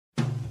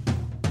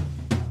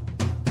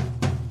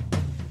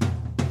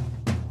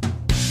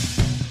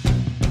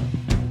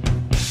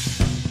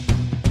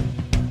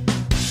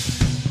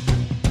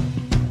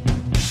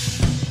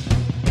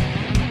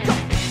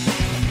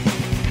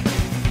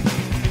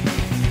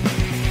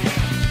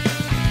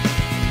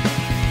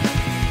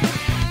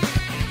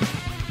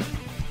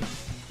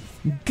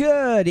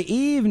Good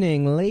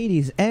evening,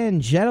 ladies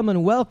and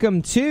gentlemen.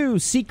 Welcome to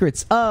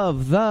Secrets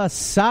of the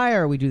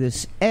Sire. We do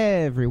this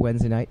every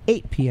Wednesday night,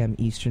 8 p.m.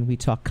 Eastern. We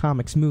talk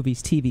comics,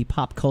 movies, TV,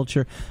 pop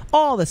culture,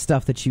 all the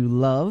stuff that you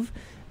love.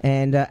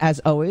 And as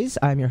always,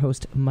 I'm your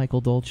host,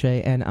 Michael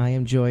Dolce, and I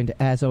am joined,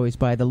 as always,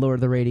 by the Lord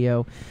of the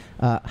Radio,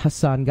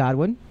 Hassan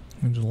Godwin.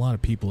 There's a lot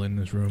of people in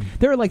this room.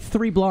 There are like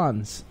 3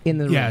 blondes in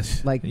the room.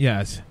 Yes.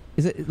 Yes.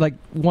 Is it like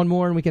one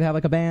more and we could have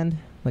like a band?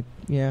 Like,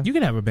 yeah. You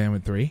can have a band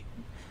with 3.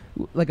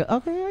 Like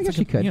okay, I guess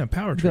you could. Yeah,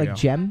 power trio. Like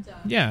Gem?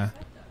 Yeah.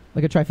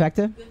 Like a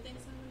trifecta? Good things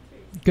come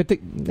in 3s. Good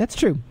thing. That's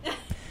true.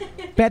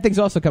 Bad things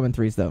also come in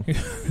 3s, though.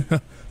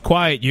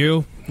 Quiet,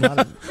 you.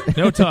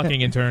 No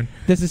talking, intern.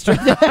 This is true.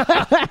 Sorry,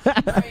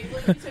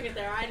 look, you took it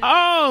there.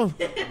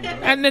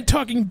 And then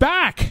talking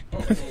back.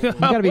 You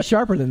got to be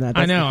sharper than that.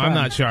 I know. I'm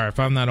not sharp.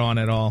 I'm not on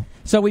at all.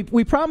 So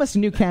we promised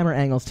new camera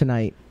angles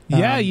tonight.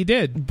 Yeah, you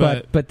did.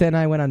 But then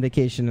I went on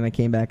vacation and I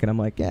came back and I'm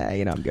like, yeah,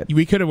 I'm good.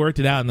 We could have worked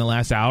it out in the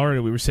last hour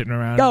that we were sitting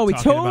around. Oh, we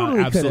talking totally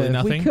about absolutely could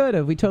have. nothing. We could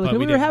have. We totally could.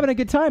 We were having a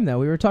good time though.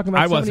 We were talking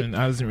about. I wasn't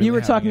really. You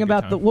were talking having a good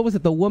about time. what was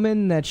it? The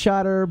woman that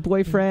shot her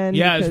boyfriend.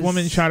 Yeah, this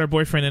woman shot her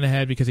boyfriend in the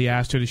head because he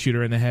asked her to shoot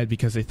her in the head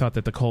because they thought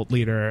that the cult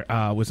leader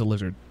was a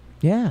lizard.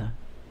 Yeah.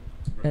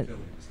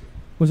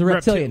 Was a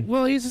reptilian.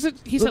 Well, he said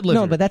lizard.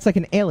 No, but that's like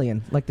an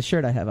alien, like the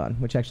shirt I have on,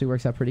 which actually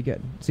works out pretty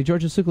good. See,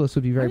 George Tsoukalos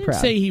would be very proud.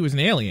 I didn't say he was an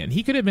alien.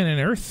 He could have been an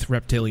Earth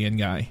reptilian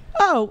guy.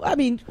 Oh, I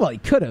mean, well, he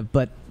could have,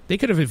 but they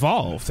could have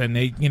evolved, and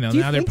they, now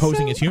they're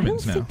posing as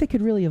humans now. I don't think they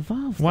could really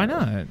evolve. Why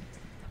not?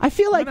 I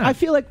feel like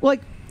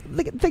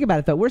think about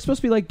it though. We're supposed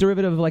to be like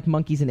derivative of like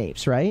monkeys and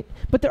apes, right?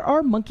 But there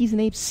are monkeys and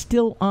apes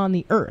still on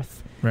the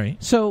Earth. Right.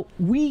 So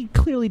we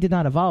clearly did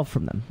not evolve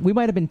from them. We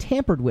might have been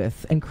tampered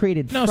with and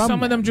created No, from some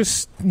them. of them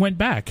just went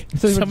back.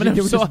 So some of them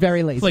were just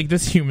very lazy. Like,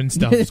 this human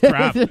stuff is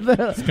crap.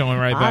 It's going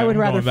right back. I would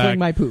rather fling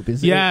my poop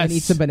and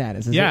eat some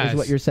bananas, is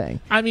what you're saying.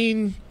 I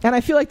mean... And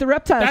I feel like the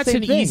reptiles, that's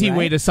same an thing, easy right?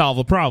 way to solve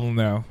a problem,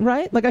 though.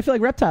 Right? Like, I feel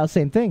like reptiles,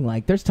 same thing.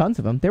 Like, there's tons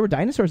of them. There were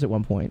dinosaurs at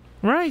one point.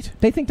 Right.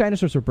 They think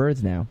dinosaurs are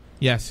birds now.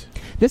 Yes.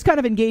 This kind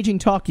of engaging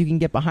talk you can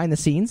get behind the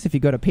scenes if you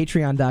go to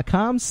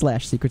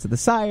patreon.com/Secrets of the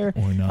Sire.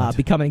 Or not.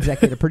 Become an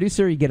executive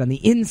producer. You get on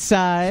the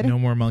inside. No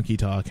more monkey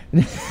talk.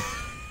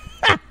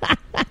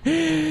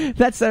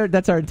 That's our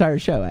entire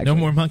show, actually. No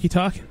more monkey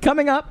talk?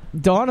 Coming up,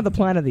 Dawn of the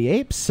Planet of the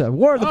Apes,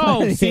 War of the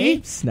Planet of the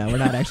Apes. No, we're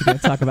not actually going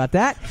to talk about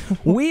that.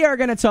 We are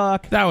going to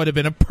talk... That would have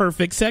been a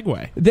perfect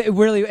segue.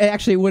 It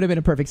actually would have been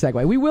a perfect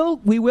segue.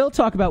 We will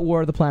talk about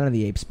War of the Planet of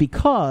the Apes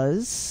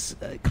because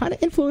it kind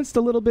of influenced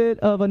a little bit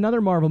of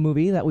another Marvel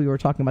movie that we were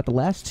talking about the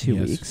last 2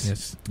 weeks.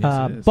 Yes, it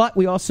is. But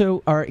we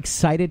also are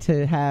excited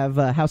to have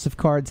House of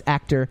Cards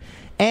actor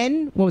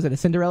and, what was it, A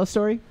Cinderella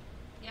Story?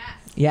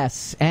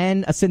 Yes,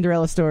 and A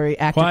Cinderella Story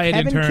actor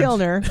Kevin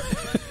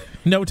Kilner.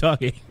 No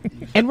talking.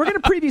 And we're going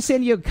to preview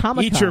San Diego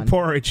Comic-Con. Eat your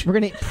porridge. We're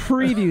going to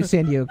preview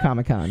San Diego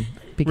Comic-Con.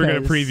 We're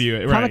going to preview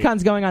it, right.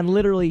 Comic-Con's going on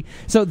literally...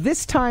 So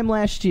this time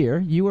last year,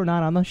 you were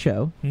not on the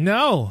show.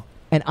 No.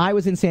 And I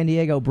was in San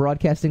Diego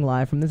broadcasting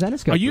live from the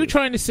Zenescope. Are you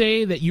trying to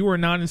say that you are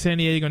not in San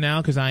Diego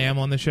now because I am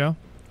on the show?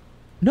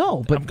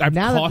 No, but I've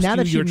now cost that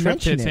you you your trip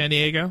to mention San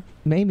Diego?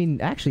 Maybe,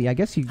 actually, I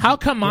guess you... How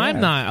come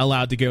I'm not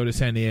allowed to go to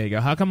San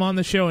Diego? How come on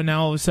the show and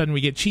now all of a sudden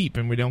we get cheap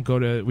and we don't go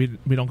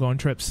on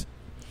trips?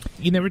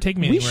 You never take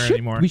me anywhere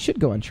anymore. We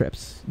should go on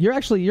trips.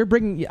 You're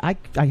bringing... I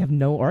have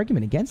no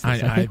argument against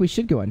this. I think we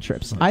should go on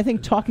trips. I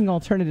think Talking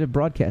Alternative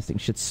Broadcasting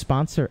should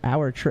sponsor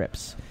our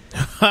trips.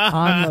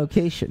 On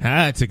location.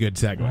 That's a good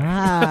segue.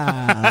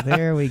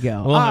 There we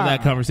go. We'll have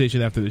that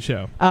conversation after the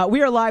show.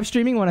 We are live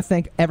streaming. I want to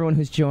thank everyone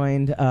who's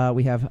joined.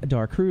 We have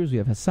Dar Cruz. We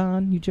have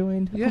Hassan. You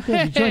joined.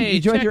 Yeah, you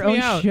joined your own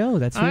show.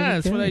 That's really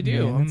that's good. what I do.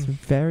 Yeah, that's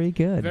very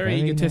good.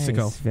 Very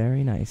egotistical. Nice.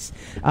 Very nice.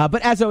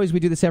 But as always, we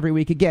do this every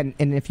week again.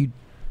 And if you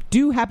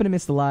do happen to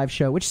miss the live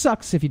show, which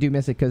sucks if you do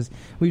miss it because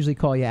we usually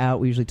call you out.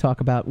 We usually talk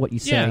about what you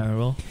say. Yeah,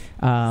 well,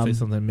 say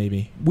something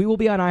maybe. We will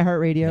be on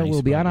iHeartRadio. Nice,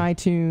 we'll be on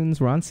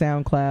iTunes. We're on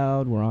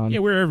SoundCloud. We're on... Yeah,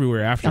 we're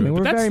everywhere after. I mean,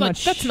 we're but very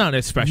much... That's not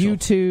as special.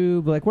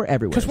 YouTube. Like, we're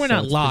everywhere. Because we're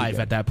not live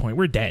at that point.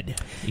 We're dead.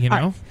 You know?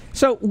 Right.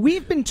 So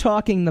we've been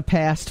talking the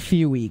past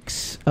few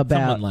weeks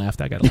about... Someone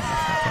laughed. I got to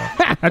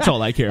laugh. That's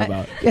all I care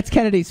about. It's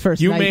Kennedy's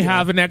first night. You may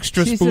have an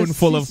extra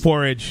spoonful of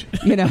porridge.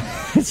 You know...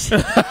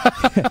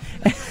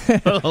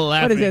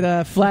 What is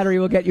it? Flattery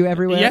will get you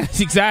everywhere. Yes,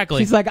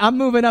 exactly. She's like, I'm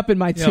moving up in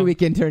my 2-week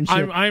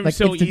internship. I'm like,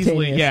 so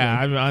easily. Yeah,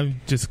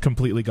 I'm just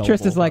completely gullible.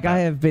 Trista's like, I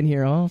have been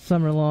here all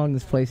summer long.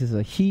 This place is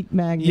a heat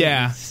magnet.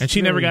 Yeah, and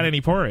she never got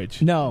any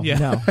porridge. No, she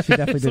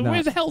definitely did so not.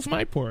 Where the hell's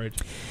my porridge?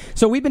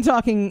 So we've been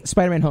talking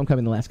Spider-Man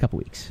Homecoming the last couple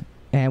weeks,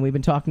 and we've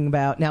been talking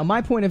about. Now,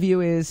 my point of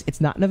view is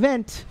it's not an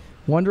event.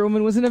 Wonder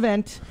Woman was an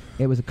event.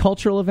 It was a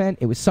cultural event.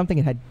 It was something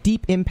that had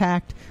deep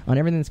impact on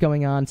everything that's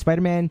going on.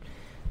 Spider-Man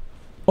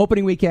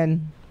opening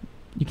weekend.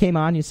 You came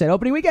on, you said,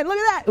 opening weekend, look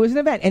at that. It was an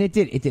event. And it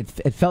did.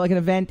 It felt like an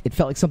event. It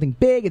felt like something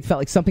big. It felt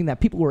like something that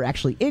people were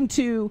actually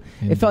into.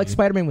 Indeed. It felt like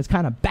Spider-Man was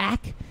kind of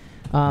back.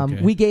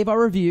 Okay. We gave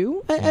our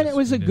review, and it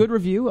was a good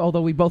review,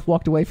 although we both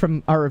walked away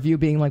from our review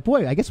being like,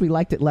 boy, I guess we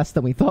liked it less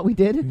than we thought we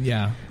did.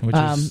 Yeah,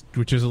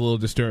 which is a little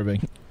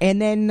disturbing.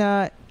 And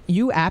then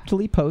you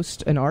aptly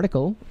post an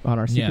article on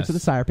our Secrets of the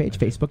Sire page,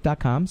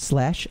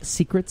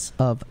 facebook.com/Secrets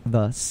of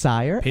the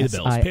Sire. Pay the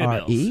bills.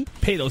 SIRE.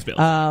 Pay those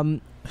bills.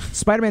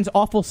 Spider-Man's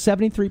awful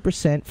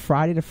 73%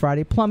 Friday to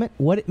Friday plummet,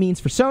 what it means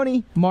for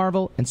Sony,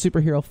 Marvel, and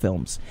superhero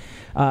films.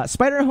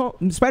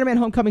 Spider-Man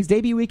Homecoming's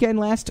debut weekend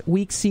last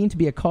week seemed to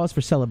be a cause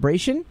for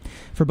celebration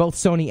for both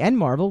Sony and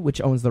Marvel,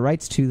 which owns the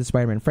rights to the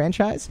Spider-Man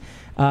franchise,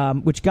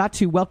 which got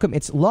to welcome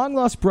its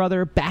long-lost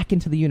brother back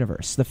into the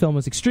universe. The film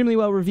was extremely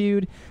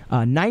well-reviewed,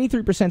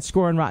 93%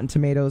 score on Rotten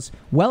Tomatoes,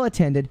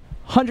 well-attended,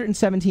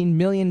 $117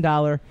 million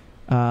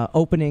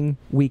opening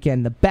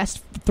weekend, the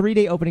best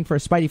 3-day opening for a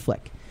Spidey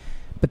flick.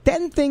 But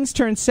then things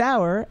turned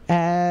sour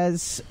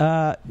as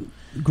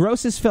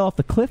grosses fell off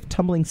the cliff,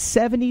 tumbling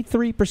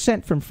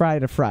 73% from Friday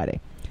to Friday.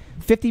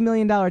 $50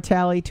 million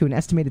tally to an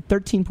estimated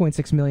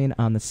 $13.6 million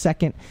on the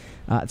second.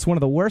 It's one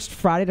of the worst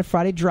Friday to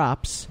Friday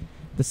drops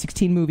the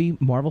 16-movie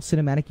Marvel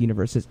Cinematic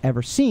Universe has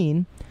ever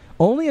seen.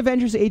 Only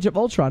Avengers: Age of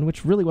Ultron,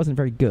 which really wasn't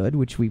very good,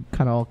 which we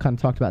kind of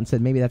talked about and said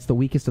maybe that's the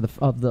weakest of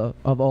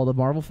all the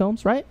Marvel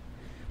films, right?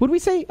 Would we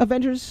say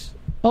Avengers: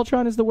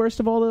 Ultron is the worst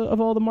of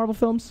all the Marvel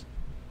films?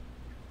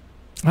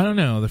 I don't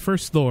know. The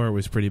first Thor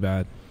was pretty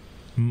bad,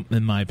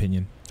 in my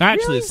opinion.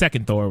 Actually, Really? the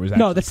second Thor was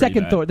actually The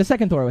second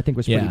Thor I think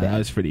was pretty bad. that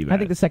was pretty bad. I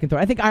think the second Thor.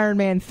 I think Iron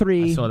Man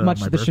 3, saw it on much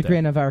my to the birthday.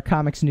 chagrin of our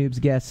Comics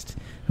Noobs guest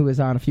who was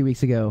on a few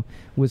weeks ago,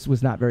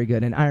 was not very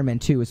good. And Iron Man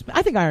 2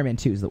 I think Iron Man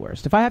 2 is the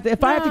worst. If I have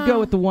to go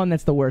with the one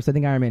that's the worst, I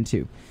think Iron Man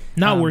 2.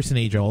 Not worse than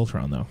Age of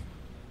Ultron, though.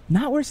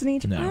 Not worse than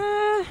Age?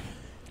 No.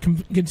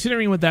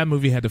 Considering what that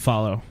movie had to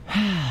follow.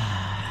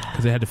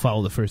 Because it had to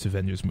follow the first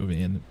Avengers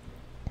movie, and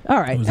all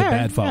right. It was a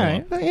bad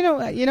follow-up. Right.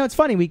 You know, it's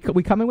funny. We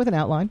come in with an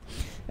outline,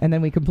 and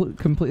then we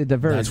completely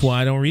diverge. that's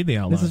why I don't read the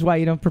outline. This is why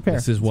you don't prepare.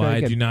 This is It's why very I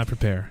good. do not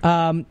prepare.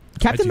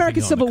 Captain America: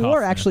 you Civil on the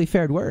War cuff, actually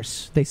fared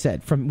worse. They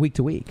said from week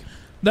to week.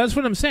 That's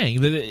what I'm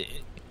saying.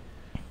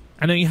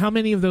 I know how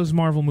many of those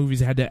Marvel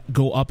movies had to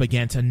go up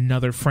against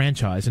another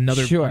franchise,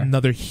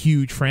 another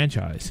huge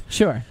franchise.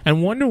 Sure.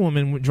 And Wonder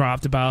Woman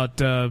dropped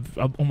about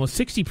almost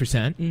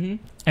 60%,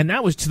 and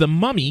that was to The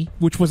Mummy,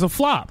 which was a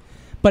flop.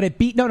 But it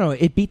beat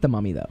it beat the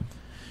Mummy though.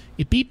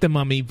 It beat The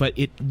Mummy, but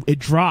it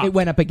dropped. It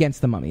went up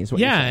against the Mummy, is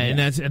what you're saying.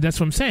 And that's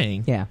what I'm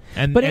saying. Yeah.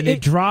 And But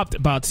it dropped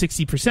about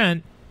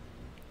 60%,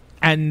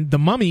 and The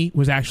Mummy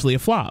was actually a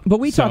flop. But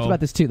we talked about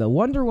this too, though.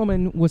 Wonder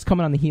Woman was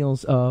coming on the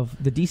heels of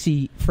the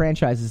DC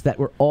franchises that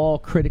were all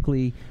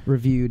critically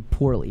reviewed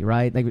poorly,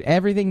 right? Like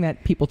everything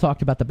that people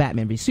talked about, the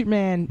Batman v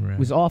Superman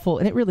was awful,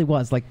 and it really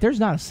was. Like, there's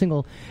not a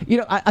single.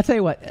 I'll tell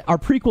you what. Our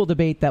prequel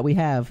debate that we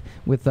have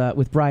with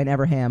Brian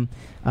Everham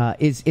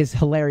is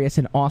hilarious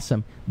and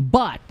awesome,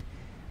 but.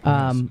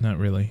 Not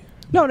really.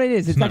 No, it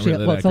is. It's actually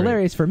really it's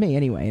hilarious for me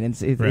anyway, and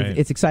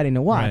it's exciting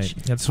to watch.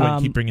 Right. That's what I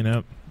keep bringing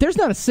up. There's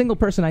not a single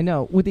person I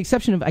know, with the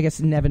exception of I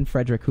guess Nevin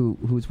Frederick,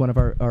 who's one of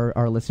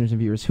our listeners and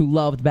viewers, who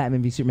loved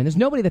Batman v Superman. There's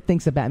nobody that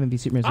thinks that Batman v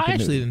Superman is a good movie. I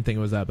actually didn't think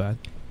it was that bad.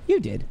 You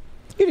did.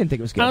 You didn't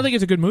think it was good. I don't think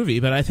it's a good movie,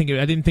 but I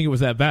didn't think it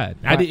was that bad.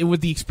 With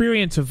the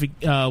experience of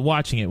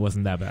watching it,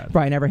 wasn't that bad.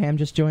 Brian Everham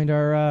just joined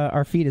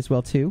our feed as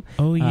well too.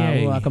 Oh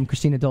yeah. Welcome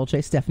Christina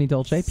Dolce, Stephanie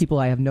Dolce, people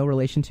I have no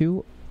relation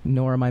to,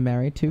 nor am I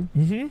married to,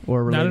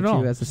 or related not at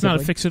all. to as a It's sibling.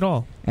 not a fix at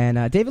all.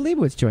 And David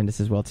Leibowitz joined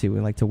us as well too.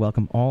 We'd like to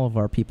welcome all of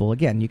our people.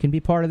 Again, you can be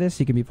part of this.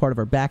 You can be part of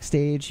our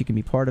backstage. You can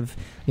be part of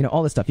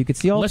all this stuff. You could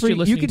see all Unless three. you're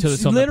listening You could to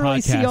this on the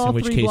literally see podcast, all in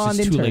which three case blonde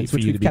it's too late interns, for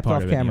which you we've to be kept part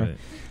off of any camera of it.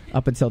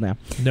 up until now.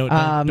 No,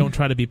 don't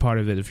try to be part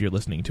of it if you're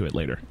listening to it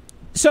later.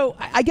 So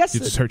I guess You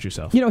just hurt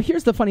yourself.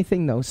 Here's the funny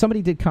thing though.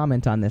 Somebody did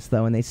comment on this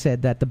though, and they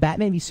said that the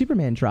Batman v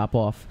Superman drop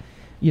off,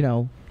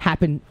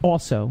 happened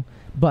also,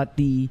 but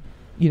the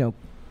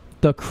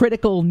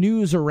critical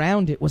news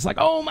around it was like,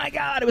 oh my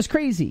god, it was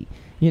crazy,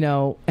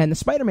 and the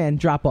Spider-Man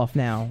drop off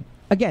now.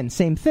 Again,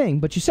 same thing,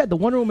 but you said the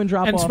Wonder Woman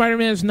drop off. And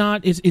Spider-Man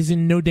is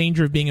in no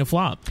danger of being a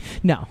flop.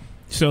 No.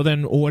 So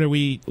then, what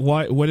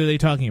are they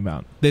talking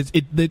about?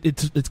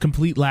 It's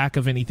complete lack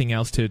of anything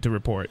else to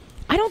report.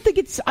 I don't think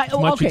it's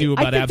much ado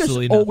about I think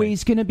absolutely there's nothing.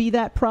 always going to be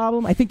that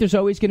problem. I think there's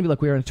always going to be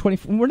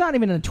we're not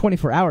even in a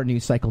 24-hour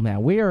news cycle now.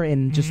 We are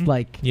in just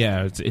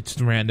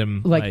it's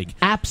random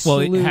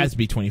absolute. Well, it has to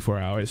be 24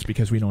 hours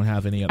because we don't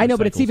have any other. I know,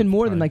 but it's cycles even of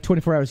more time. than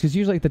 24 hours because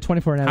usually the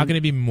 24 hours. How can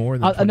it be more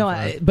than 24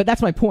 hours? But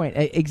that's my point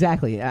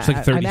exactly. It's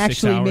like 36 I'm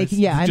actually hours.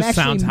 making It just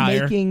sounds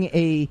higher. making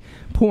a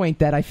point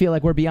that I feel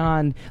like we're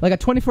beyond. Like a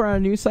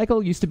 24-hour news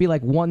cycle used to be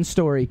like one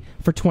story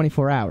for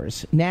 24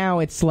 hours. Now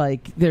it's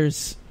like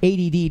there's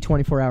ADD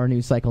 24-hour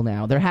news cycle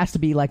now. There has to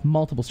be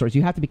multiple stories.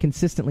 You have to be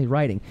consistently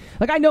writing.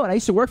 I know it. I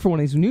used to work for one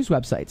of these news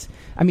websites.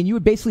 I mean, you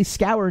would basically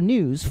scour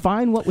news,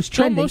 find what was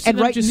trending, and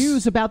write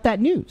news about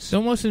that news.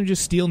 Don't most of them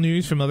just steal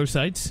news from other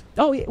sites?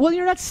 Oh, yeah. Well,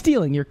 you're not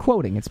stealing. You're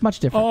quoting. It's much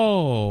different.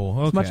 Oh,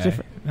 okay. It's much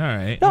different. All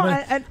right. No,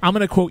 I'm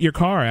going to quote your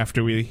car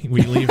after we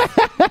leave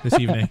this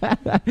evening.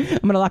 I'm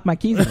going to lock my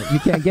keys in it. You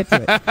can't get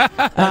to it.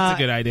 That's a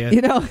good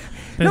idea.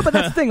 No, but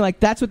that's the thing. Like,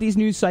 that's what these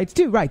news sites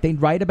do, right? They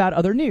write about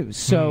other news.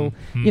 So,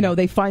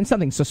 they find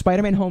something. So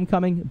Spider-Man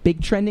Homecoming,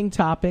 big trending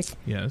topic.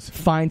 Yes.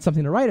 Find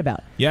something to write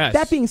about. Yes.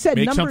 That being said,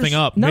 make numbers, something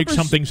up. Make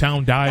something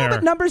sound dire. No,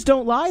 but numbers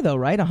don't lie, though,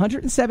 right?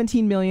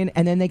 117 million,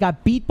 and then they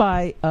got beat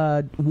by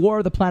War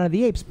of the Planet of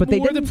the Apes. But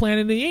War of the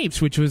Planet of the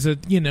Apes, which was the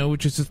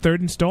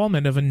third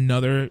installment of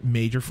another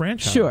major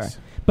franchise. Sure.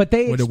 But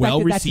they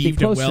expected that to be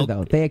closer,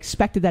 though. They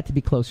expected that to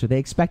be closer. They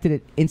expected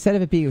it, instead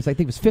of it being, I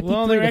think it was 53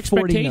 well, their to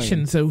 40 million.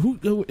 expectations.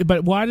 So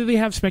but why do they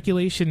have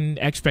speculation,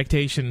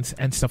 expectations,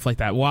 and stuff like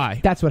that?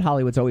 Why? That's what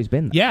Hollywood's always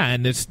been, though. Yeah,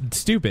 and it's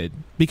stupid.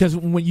 Because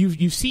when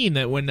you've seen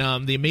that when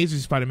The Amazing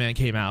Spider-Man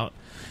came out,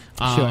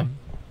 sure.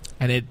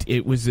 And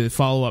it was a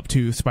follow-up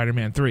to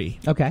Spider-Man 3.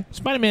 Okay.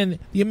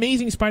 The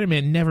Amazing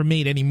Spider-Man never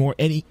made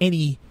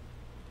any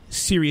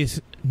serious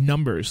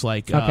numbers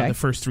like the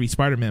first 3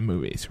 Spider-Man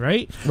movies,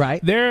 right?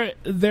 Right.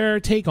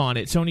 Their take on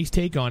it, Sony's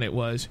take on it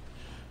was,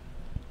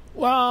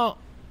 well,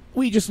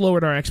 we just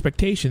lowered our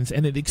expectations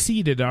and it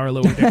exceeded our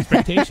lowered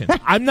expectations.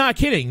 I'm not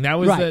kidding. That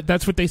was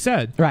that's what they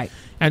said. Right.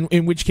 And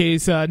in which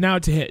case, now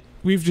it's a hit.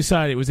 We've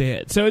decided it was a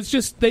hit. So it's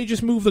just they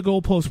just move the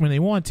goalpost when they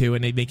want to,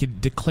 and they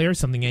can declare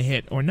something a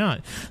hit or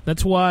not.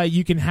 That's why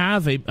you can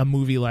have a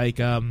movie like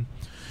you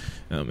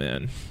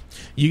can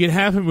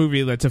have a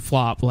movie that's a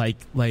flop like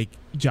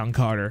John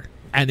Carter,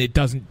 and it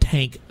doesn't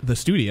tank the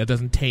studio, it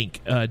doesn't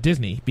tank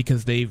Disney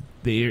because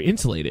they're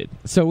insulated.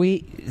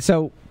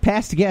 So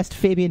past guest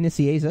Fabian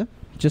Nicieza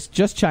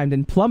just chimed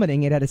in,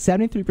 plummeting. It had a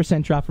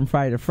 73% drop from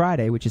Friday to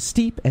Friday, which is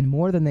steep and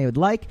more than they would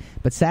like,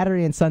 but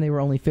Saturday and Sunday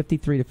were only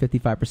 53 to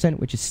 55%,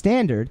 which is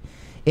standard.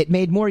 It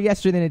made more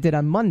yesterday than it did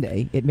on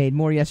Monday. It made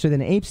more yesterday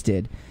than Apes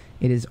did.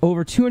 It is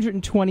over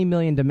 220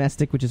 million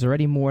domestic, which is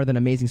already more than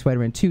Amazing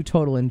Spider-Man 2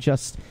 total in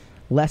just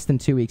less than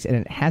 2 weeks, and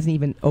it hasn't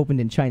even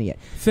opened in China yet.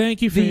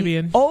 Thank you,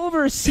 Fabian. The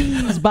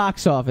overseas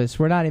box office,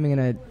 we're not even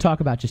going to talk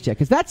about just yet,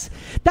 because that's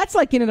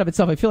like in and of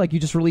itself. I feel like you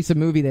just release a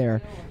movie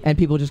there, and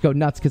people just go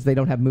nuts because they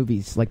don't have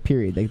movies, like,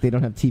 period. They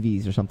don't have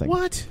TVs or something.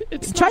 What?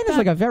 China's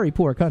like a very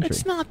poor country.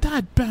 It's not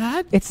that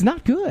bad. It's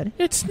not good.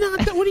 It's not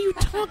that. What are you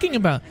talking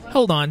about?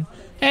 Hold on.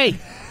 Hey.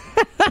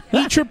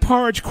 Eat your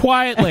porridge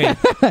quietly.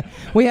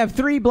 We have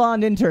 3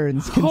 blonde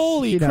interns.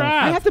 Holy crap.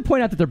 I have to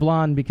point out that they're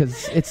blonde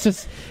because it's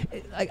just...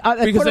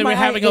 because they were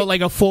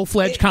having a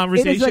full-fledged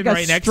conversation right next to me?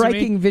 It is like a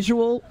striking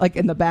visual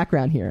in the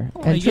background here.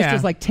 And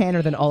just is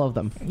tanner than all of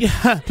them.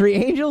 Yeah. 3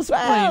 angels?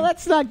 Well,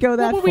 let's not go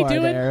that far. What were we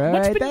doing? There,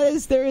 right?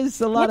 There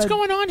is a lot What's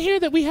going on here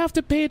that we have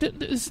to pay?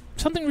 Is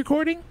something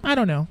recording? I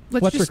don't know.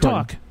 Let's just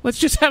talk. Let's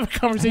just have a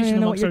conversation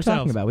amongst ourselves. I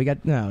don't know what you're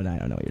talking about. I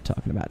don't know what you're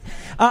talking about.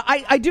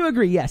 I do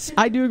agree, yes.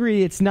 I do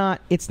agree it's not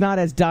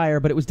as dire,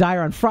 but it was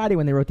dire on Friday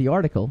when they wrote the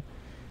article.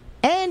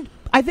 And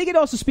I think it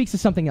also speaks to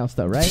something else,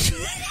 though, right?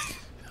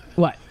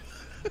 What?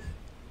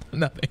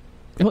 Nothing.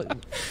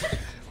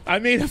 I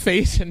made a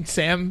face, and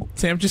Sam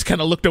just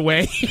kind of looked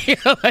away.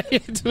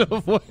 To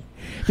avoid.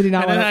 Did he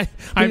not want to?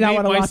 I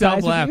made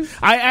myself laugh.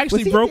 I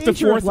actually broke the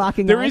fourth.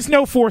 There is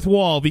no fourth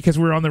wall because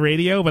we're on the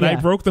radio, but I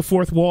broke the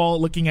fourth wall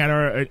looking at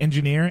our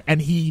engineer, and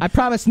he. I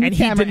promised new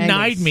camera he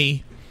denied angles.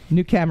 Me.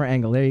 New camera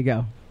angle. There you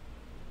go.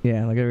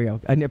 Yeah, there we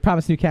go. I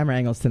promised new camera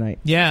angles tonight.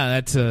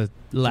 Yeah, that's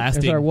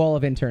lasting. There's our wall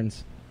of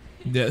interns.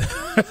 Yeah.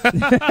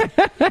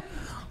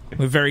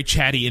 We're very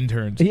chatty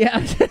interns.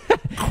 Yeah.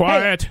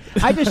 Quiet.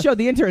 Hey, I just showed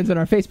the interns and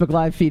our Facebook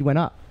Live feed went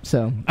up.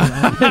 So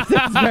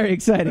it's very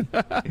exciting.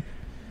 But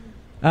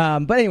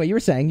anyway, you were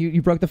saying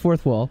you broke the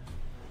fourth wall.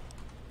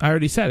 I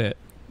already said it.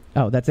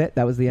 Oh, that's it?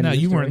 That was the end of the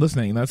story? No, you weren't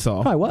listening. That's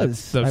all. Oh, I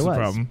was. That's the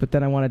problem. But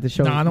then I wanted to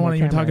show No, I don't want to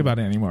even talk about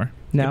it anymore.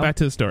 No? Get back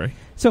to the story.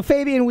 So,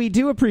 Fabian, we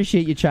do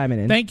appreciate you chiming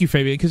in. Thank you,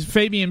 Fabian, because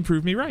Fabian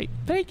proved me right.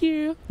 Thank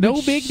you.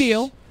 No big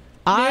deal.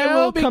 I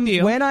will come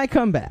when I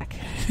come back.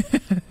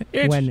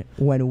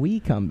 when we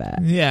come back.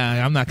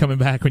 Yeah, I'm not coming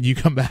back when you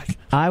come back.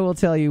 I will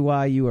tell you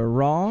why you are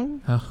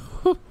wrong.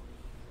 Oh.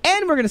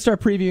 And we're going to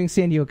start previewing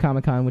San Diego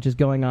Comic-Con, which is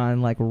going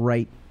on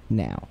right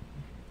now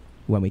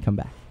when we come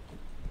back.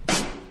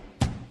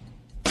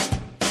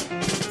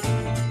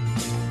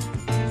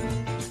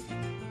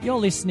 You're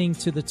listening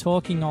to the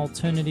Talking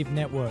Alternative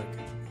Network.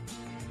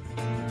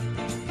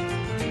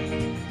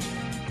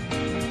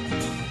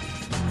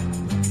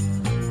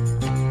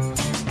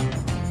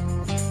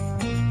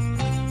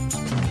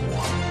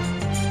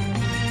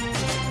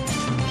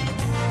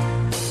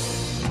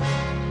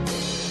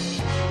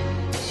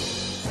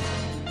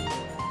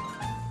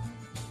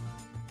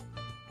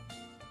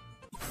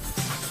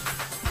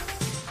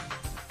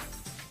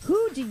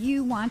 Do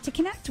you want to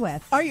connect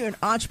with? Are you an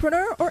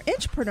entrepreneur or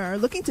intrapreneur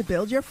looking to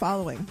build your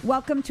following?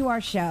 Welcome to our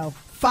show.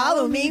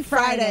 Follow Me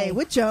Friday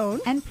with Joan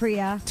and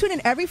Priya. Tune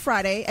in every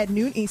Friday at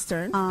noon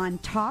Eastern on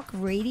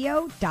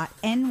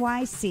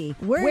talkradio.nyc.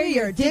 We're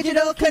your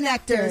digital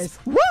connectors.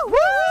 Woo woo!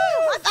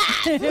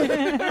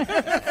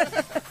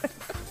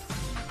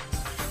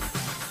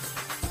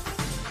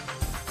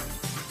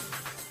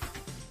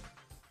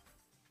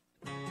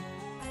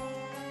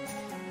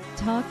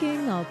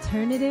 Talking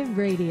Alternative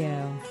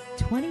Radio,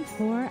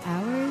 24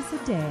 hours a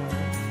day.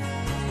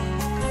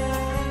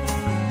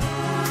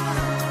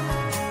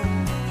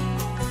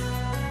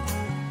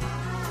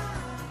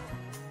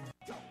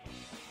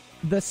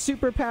 The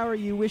superpower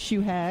you wish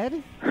you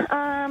had?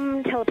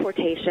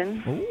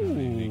 Teleportation. Ooh.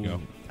 There you go.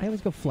 I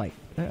always go flight.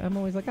 I'm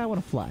always like, I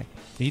want to fly.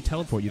 You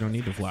teleport. You don't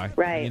need to fly.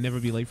 Right. You never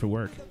be late for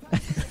work.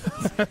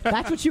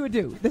 That's what you would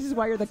do. This is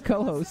why you're the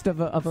co-host of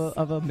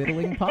a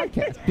middling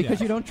podcast, because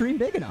you don't dream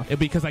big enough.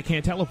 Because I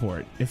can't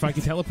teleport. If I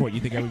could teleport, you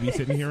think I would be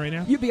sitting here right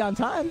now? You'd be on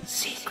time.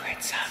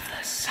 Secrets of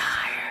the Sire.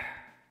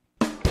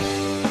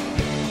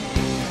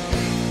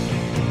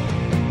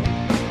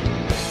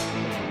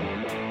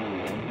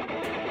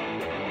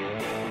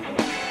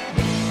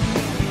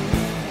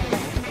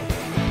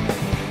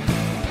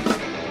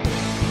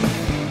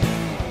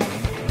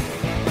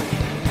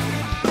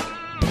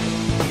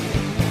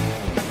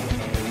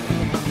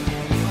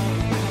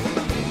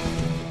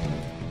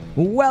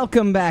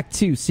 Welcome back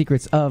to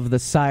Secrets of the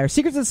Sire.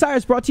 Secrets of the Sire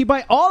is brought to you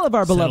by all of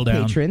our beloved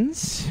down.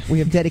 patrons. We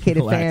have dedicated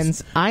Relax.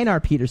 fans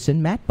Einar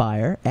Peterson, Matt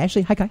Byer,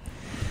 Ashley Haikai,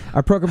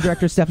 our program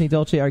director Stephanie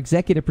Dolce, our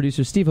executive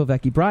producer Steve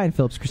Ovecki, Brian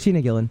Phillips,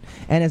 Christina Gillen,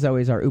 and as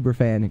always our Uber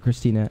fan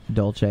Christina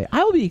Dolce.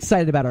 I will be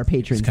excited about our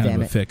patrons, It's kind damn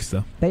of a it. fix,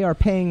 though. They are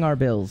paying our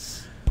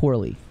bills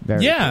poorly.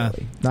 Very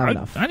poorly. Not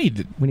enough. I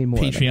need We need more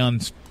of them.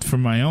 Patreons for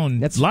my own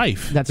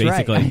life. That's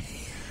basically. right.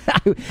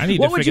 I need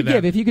what to would you figure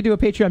give that. if you could do a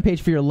Patreon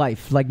page for your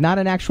life? Like, not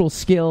an actual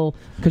skill,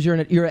 because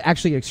you're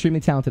actually an extremely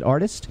talented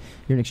artist.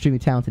 You're an extremely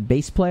talented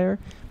bass player,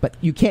 but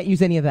you can't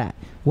use any of that.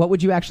 What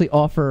would you actually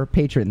offer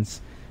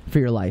patrons for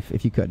your life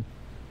if you could?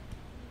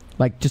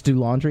 Like, just do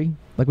laundry?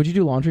 Like, would you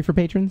do laundry for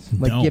patrons?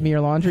 Like, No. give me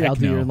your laundry, Heck I'll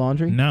do no. your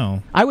laundry?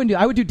 No. I would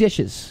do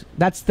dishes.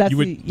 That's You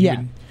would- you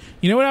would-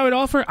 You know what I would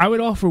offer? I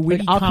would offer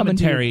witty I'll come and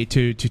do- commentary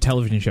to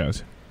television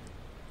shows.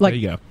 Like, there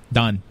you go.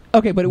 Done.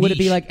 Okay, but would it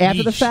be Niche. like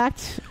after the Niche.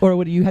 fact, or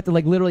would you have to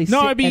like literally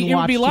No, sit it and would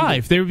watch be TV?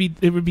 live.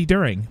 It would be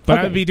during, but I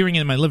Okay. would be doing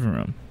it in my living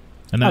room,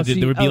 and Oh, so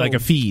there would be like oh. a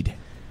feed.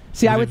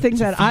 See, I would think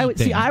It's a that I feed would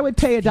see. thing. I would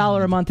pay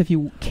 $1 a month if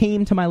you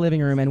came to my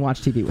living room and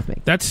watched TV with me.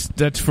 That's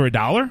for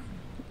 $1?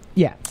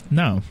 Yeah.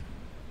 No,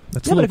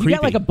 that's Yeah, a but little if you creepy.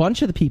 get like a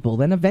bunch of the people,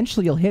 then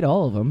eventually you'll hit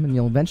all of them, and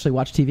you'll eventually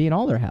watch TV in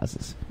all their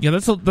houses. Yeah,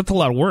 that's a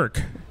lot of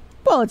work.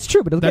 Well, it's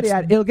true, but it'll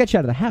get you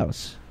out of the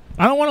house.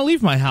 I don't want to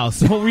leave my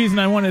house. The whole reason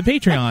I wanted a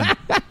Patreon.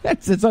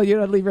 So you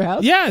don't leave your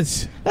house?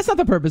 Yes. That's not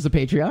the purpose of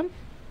Patreon.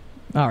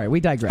 All right, we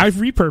digress. I've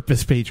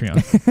repurposed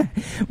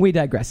Patreon. We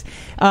digress.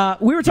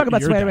 We were talking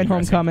about You're Spider-Man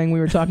digressing. Homecoming. We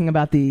were talking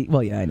about the...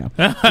 Well, yeah, I know.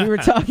 We were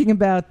talking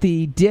about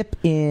the dip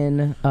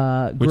in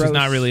Which gross... is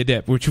not really a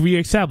dip, which we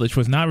established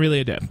was not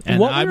really a dip. And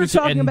what I we were was,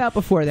 talking and about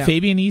before that...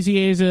 Fabian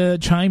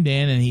Ezieza chimed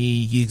in, and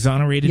he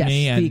exonerated Yes,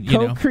 me. And, the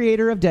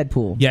co-creator of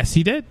Deadpool. Yes,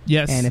 he did.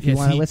 Yes. And if you Yes,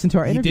 want to he- listen to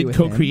our interview he with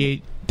did him-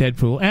 co-create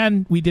Deadpool,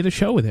 and we did a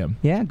show with him.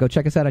 Yeah, go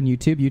check us out on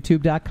YouTube,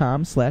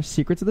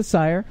 youtube.com/Secrets of the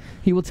Sire.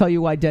 He will tell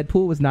you why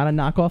Deadpool was not a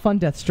knockoff on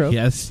Deathstroke.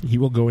 Yes, he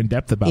will go in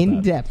depth about that.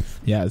 In depth.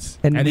 Yes.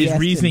 And And we his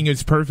asked reasoning him-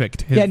 is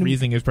perfect. His Yeah, and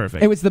reasoning is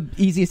perfect. It was the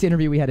easiest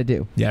interview we had to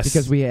do. Yes.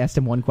 Because we asked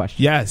him one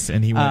question. Yes,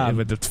 and he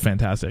went. It's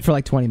fantastic. For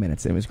like 20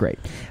 minutes. It was great.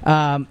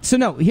 So,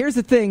 no, here's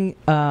the thing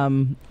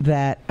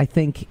that I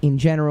think in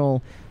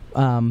general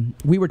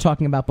we were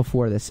talking about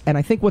before this. And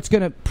I think what's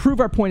going to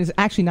prove our point is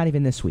actually not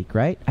even this week,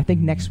 right? I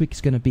think next week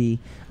is going to be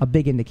a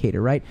big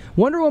indicator, right?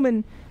 Wonder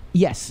Woman,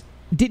 yes,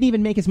 didn't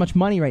even make as much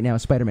money right now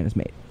as Spider-Man has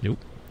made. Nope.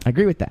 I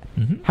agree with that.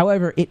 Mhm.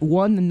 However, it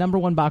won the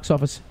 #1 box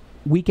office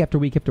week after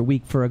week after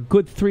week for a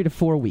good 3 to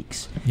 4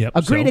 weeks. Yep,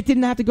 Agreed, so- it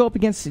didn't have to go up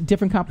against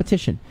different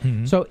competition.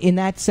 Mhm. So in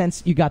that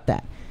sense, you got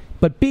that.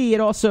 But B, it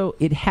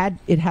had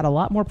a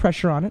lot more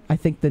pressure on it, I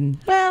think, than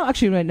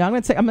actually. Right now,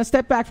 I'm gonna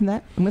step back from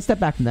that.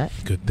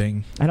 Good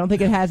thing. I don't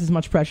think it has as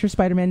much pressure.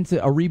 Spider-Man's a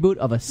reboot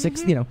of a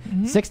sixth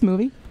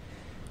movie,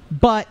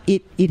 but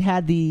it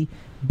had the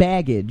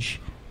baggage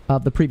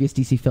of the previous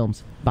DC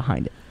films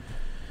behind it.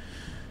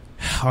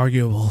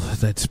 Arguable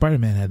that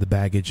Spider-Man had the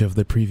baggage of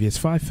the previous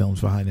 5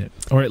 films behind it,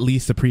 or at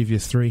least the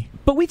previous 3.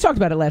 But we talked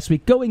about it last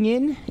week. Going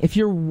in, if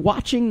you're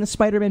watching the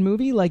Spider-Man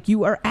movie, like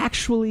you are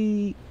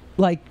actually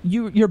like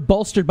you're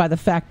bolstered by the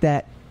fact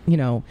that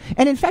and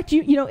in fact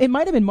it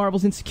might have been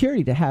Marvel's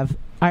insecurity to have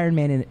Iron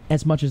Man in it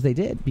as much as they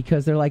did,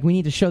 because they're like, we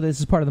need to show that this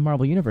is part of the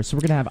Marvel universe, so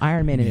we're going to have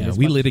Iron Man in it. Yeah, as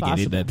we much as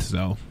litigated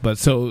possible. that. But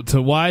so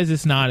why is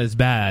this not as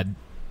bad,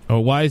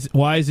 or why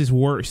is this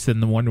worse than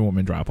the Wonder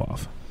Woman drop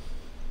off?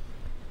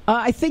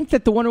 I think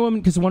that the Wonder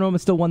Woman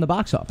still won the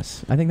box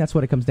office. I think that's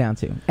what it comes down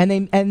to.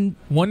 And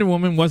Wonder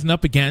Woman wasn't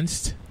up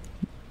against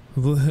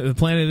the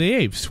Planet of the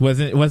Apes.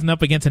 Wasn't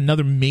up against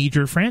another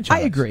major franchise.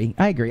 I agree.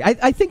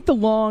 I think the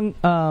long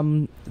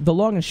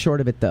and short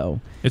of it, though,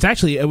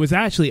 it was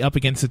actually up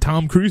against the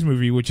Tom Cruise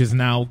movie, which is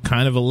now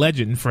kind of a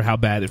legend for how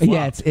bad it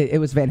flopped. yeah, it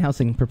was Van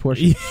Helsing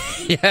proportion.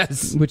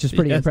 Yes, which is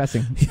pretty Yes.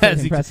 impressive. Yes,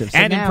 Pretty impressive.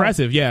 and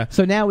impressive. Yeah.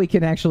 So now we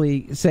can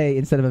actually say,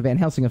 instead of a Van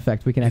Helsing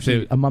effect, we can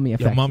actually a mummy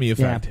effect. A mummy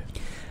effect. Yeah.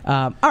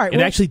 All right.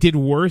 It actually did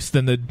worse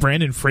than the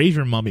Brandon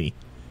Fraser mummy.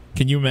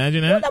 Can you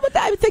imagine that? No, but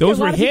I would think those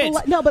a lot were of people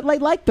hits. no, but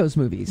like those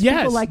movies. Yes,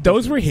 People like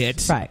those were movies.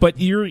 hits. Right. But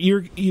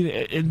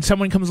and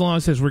someone comes along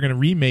and says, we're going to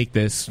remake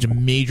this. It's a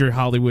major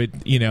Hollywood,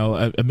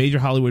 a major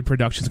Hollywood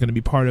production is going to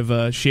be part of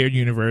a shared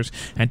universe,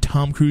 and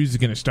Tom Cruise is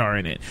going to star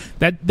in it.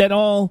 That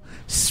all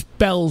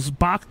spells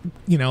box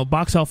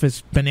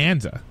office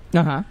bonanza.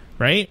 Uh-huh.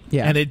 right?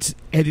 Yeah. And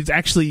it's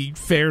actually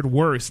fared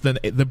worse than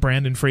the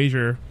Brandon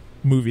Fraser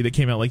movie that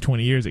came out like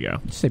 20 years ago.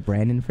 Did you say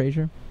Brandon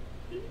Fraser?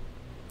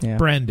 Yeah.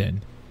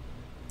 Brendan.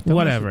 Don't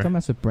Whatever. Don't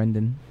mess with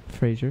Brendan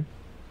Fraser.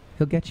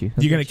 He'll get you.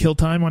 You going to kill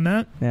time on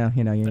that? Yeah,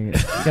 you got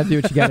to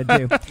do what you got to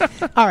do.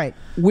 All right.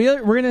 We're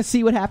going to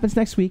see what happens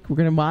next week. We're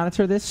going to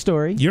monitor this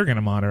story. You're going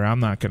to monitor. I'm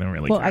not going to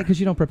really. Well, care.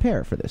 because you don't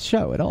prepare for this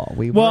show at all.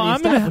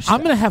 I'm going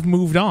to have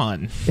moved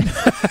on.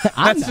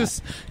 I'm not.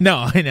 Just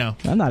no. I know.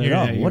 I'm not at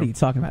all. What are you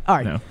talking about? All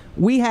right. No.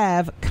 We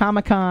have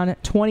Comic-Con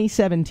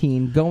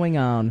 2017 going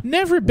on.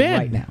 Never been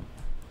right now.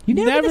 You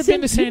never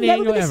been to San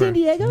Diego Never been to ever? San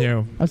Diego?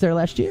 No. I was there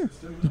last year.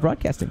 It was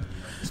broadcasting.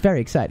 It's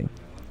very exciting.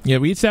 Yeah,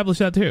 we established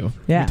that too.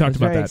 Yeah, we talked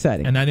about very that.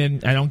 exciting. And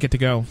I don't get to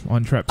go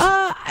on trips.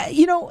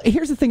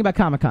 Here's the thing about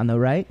Comic-Con, though,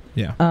 right?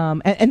 Yeah.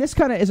 And this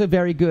kind of is a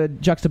very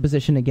good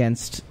juxtaposition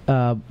against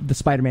the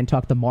Spider-Man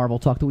talk, the Marvel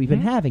talk that we've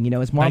been having. You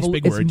know, it's Marvel.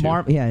 Nice big word, too.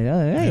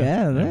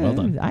 Yeah. Well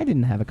done. I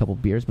didn't have a couple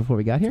beers before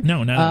we got here.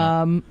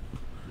 No.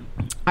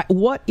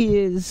 What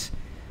is,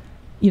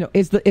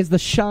 is the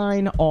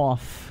shine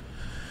off,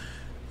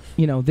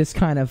 this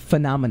kind of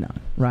phenomenon,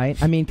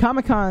 right? I mean,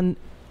 Comic-Con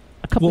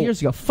a couple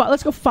years ago.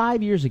 Let's go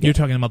 5 years ago. You're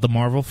talking about the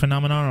Marvel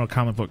phenomenon or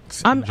comic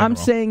books? I'm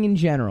saying in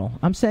general.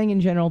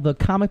 The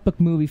comic book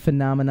movie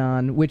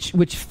phenomenon, which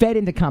fed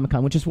into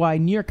Comic-Con, which is why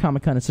New York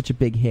Comic-Con is such a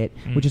big hit,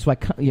 which is why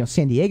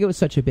San Diego is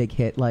such a big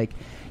hit. Like,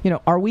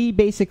 are we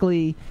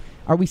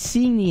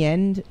seeing the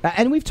end?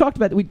 And we've talked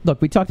about we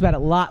talked about it a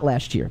lot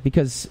last year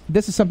because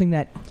this is something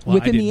that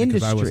within the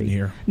industry. I wasn't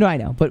here. No, I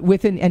know, but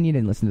and you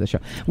didn't listen to the show.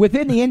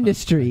 Within the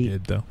industry, I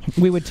did though.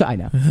 We would. I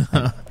know.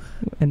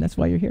 And that's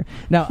why you're here.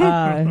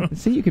 Now,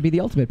 see, you could be the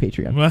ultimate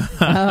Patreon.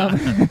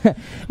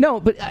 No,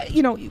 but,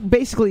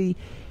 basically,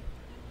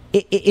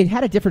 it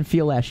had a different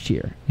feel last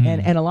year.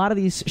 And a lot of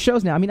these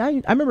shows now, I mean,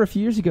 I remember a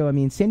few years ago,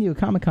 San Diego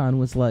Comic-Con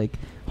was like,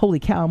 holy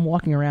cow, I'm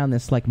walking around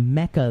this, like,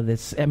 mecca.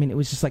 It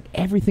was just like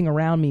everything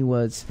around me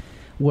was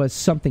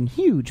something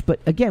huge. But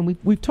again,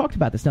 we've talked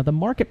about this now. The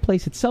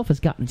marketplace itself has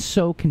gotten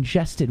so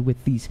congested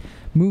with these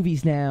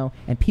movies now,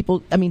 and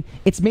people. I mean,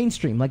 it's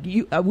mainstream. Like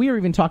we were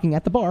even talking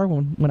at the bar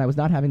when I was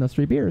not having those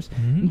 3 beers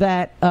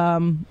that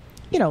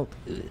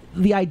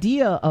the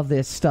idea of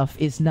this stuff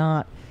is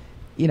not.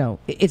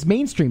 It's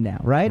mainstream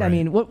now, right? I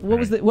mean, what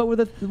was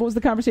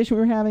the conversation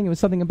we were having? It was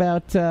something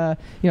about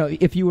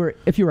if you were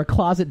a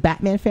closet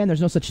Batman fan,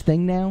 there's no such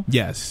thing now.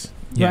 Yes.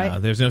 Yeah,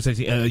 right? There's no such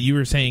thing. You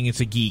were saying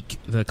it's a geek.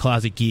 The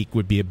closet geek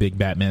would be a big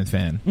Batman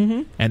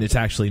fan, and it's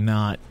actually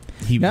not.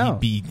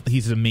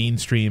 He's a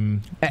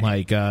mainstream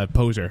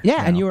poser.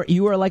 Yeah, and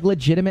you are like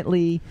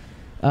legitimately,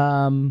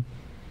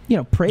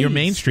 praised. You're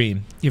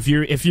mainstream. If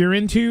you're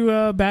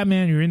into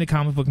Batman, you're into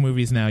comic book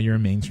movies now. You're a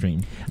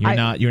mainstream.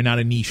 You're not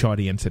a niche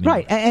audience anymore.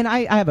 Right, and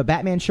I have a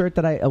Batman shirt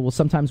that I will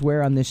sometimes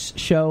wear on this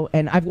show,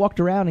 and I've walked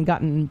around and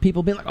gotten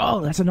people being like,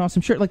 "Oh, that's an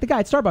awesome shirt." Like the guy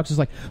at Starbucks was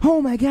like,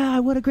 "Oh my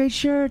god, what a great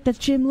shirt! That's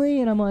Jim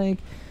Lee," and I'm like,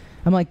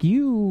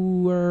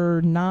 you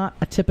are not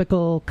a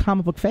typical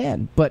comic book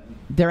fan, but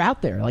they're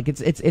out there. Like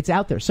it's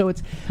out there. So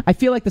I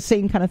feel like the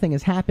same kind of thing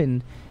has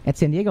happened at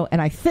San Diego, and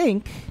I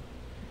think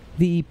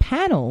the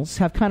panels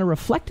have kind of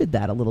reflected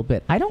that a little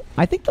bit. I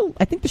think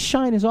the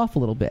shine is off a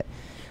little bit.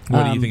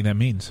 What do you think that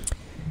means?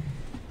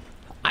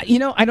 I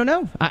don't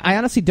know. I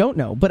honestly don't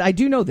know, but I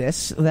do know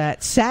this: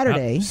 that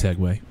Saturday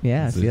segue.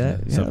 Yeah,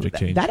 subject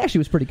change. That actually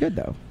was pretty good,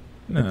 though.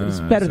 It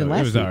was better than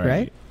last week,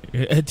 right?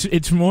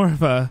 It's more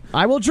of a.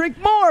 I will drink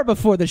more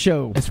before the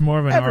show. It's more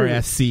of an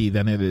RSC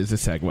than it is a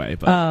segue.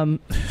 But.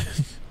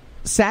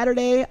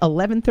 Saturday,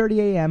 11:30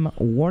 a.m.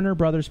 Warner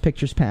Brothers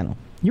Pictures panel.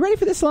 You ready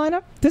for this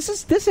lineup?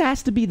 This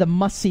has to be the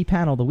must-see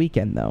panel of the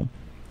weekend, though.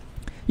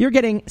 You're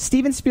getting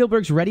Steven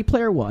Spielberg's Ready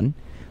Player One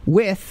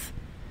with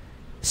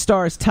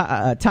stars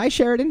Ty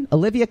Sheridan,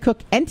 Olivia Cook,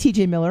 and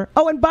T.J. Miller.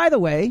 Oh, and by the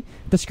way,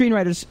 the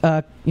screenwriters,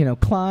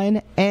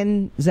 Klein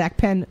and Zach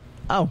Penn.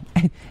 Oh,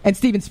 and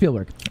Steven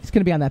Spielberg. He's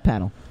going to be on that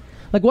panel.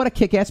 Like, what a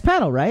kick-ass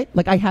panel, right?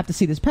 Like, I have to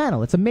see this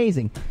panel. It's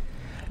amazing.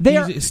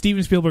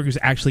 Steven Spielberg is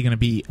actually going to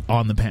be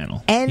on the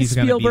panel. And He's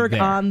Spielberg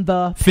on the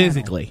panel.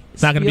 Physically.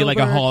 It's not going to be like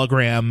a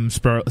hologram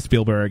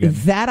Spielberg.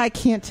 That I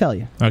can't tell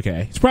you.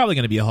 Okay. It's probably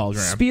going to be a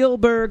hologram.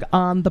 Spielberg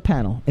on the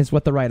panel is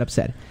what the write-up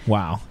said.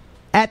 Wow.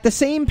 At the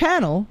same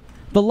panel,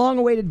 the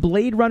long-awaited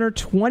Blade Runner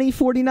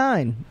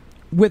 2049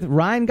 with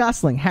Ryan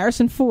Gosling,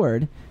 Harrison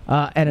Ford,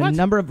 and a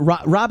number of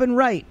Robin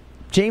Wright,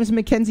 James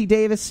Mackenzie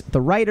Davis,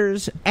 the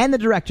writers, and the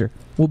director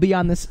will be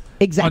on this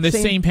exact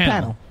same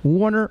panel.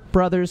 Warner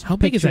Brothers. How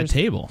big is that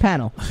table?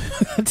 Panel.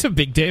 That's a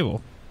big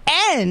table.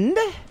 And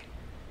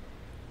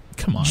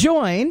come on,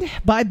 joined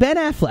by Ben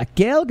Affleck,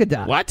 Gail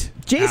Gadot, what?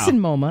 Jason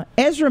Momoa,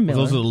 Ezra Miller,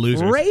 those are the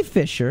losers. Ray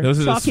Fisher,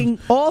 talking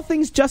all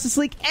things Justice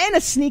League and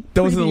a sneak preview.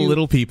 Those are the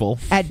little people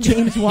at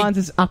James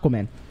Wan's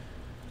Aquaman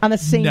on the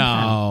same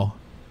panel.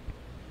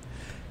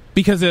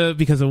 Because of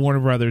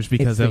Warner Brothers,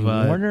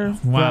 Warner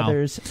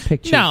Brothers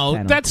Pictures. No,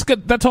 panel. that's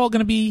good. That's all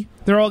going to be.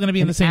 They're all going to be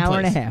in the same hour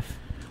place. And a half.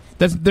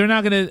 They're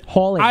not going to.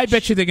 Hall I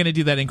bet you they're going to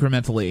do that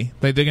incrementally.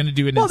 They're going to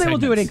do it. Well, they will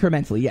do it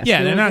incrementally. Yes.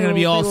 Yeah, they're not going to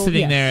be all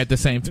sitting there at the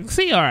same time.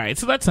 See, all right,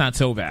 so that's not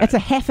so bad. That's a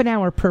half an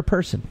hour per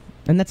person.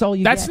 And that's all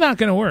you That's get. not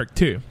going to work,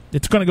 too.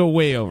 It's going to go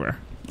way over.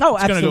 Oh,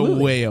 it's absolutely. It's going to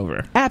go way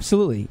over.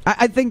 Absolutely.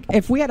 I think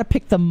if we had to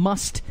pick the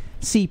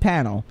must-see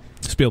panel...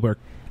 Spielberg.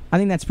 I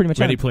think that's pretty much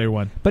Ready Player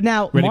One. But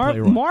now,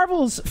 Player One.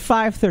 Marvel's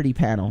 5:30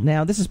 panel.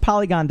 Now, this is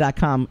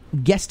Polygon.com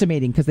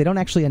guesstimating because they don't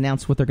actually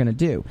announce what they're going to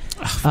do.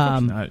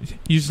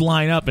 You just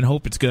line up and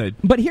hope it's good.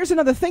 But here's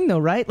another thing, though,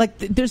 right? Like,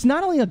 there's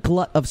not only a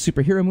glut of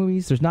superhero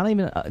movies. There's not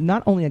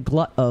only a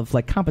glut of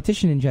like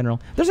competition in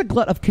general. There's a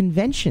glut of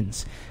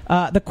conventions.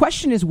 The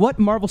question is, what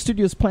Marvel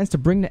Studios plans to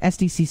bring to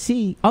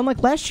SDCC?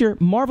 Unlike last year,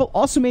 Marvel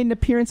also made an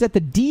appearance at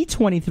the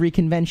D23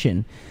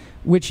 convention,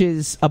 which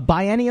is a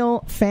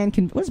biennial fan.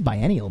 What does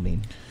biennial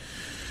mean?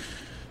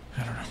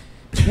 I don't know.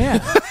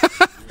 Yeah.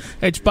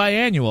 It's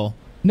biannual.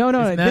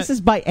 No, this is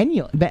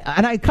biennial.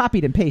 And I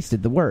copied and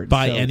pasted the word.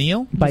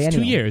 Biennial? So,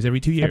 biennial. 2 years, every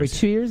 2 years. Every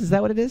 2 years? Is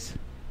that what it is?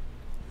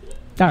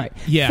 All right.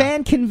 Yeah.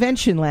 Fan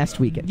convention last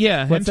weekend.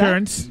 Yeah, What's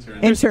interns.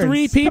 That? There's interns.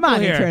 3 people Come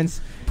on, here.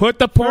 interns. Put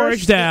the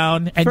porridge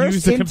down and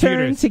use the intern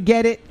computers. to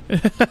get it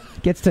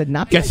gets to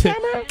not be on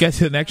camera?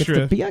 Gets an extra.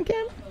 Gets to be on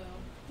camera?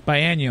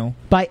 Biennial.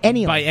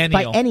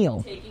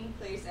 Biennial. Taking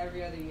place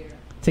every other year.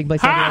 Taking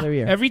place every other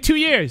year. Every 2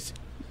 years.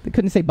 They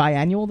couldn't say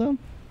biannual, though?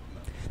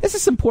 This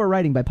is some poor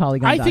writing by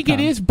Polygon.com. I think it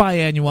is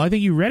biannual. I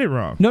think you read it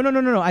wrong. No.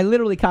 I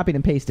literally copied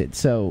and pasted.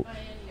 So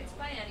It's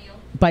biennial.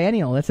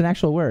 Biennial, that's an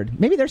actual word.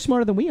 Maybe they're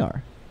smarter than we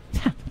are.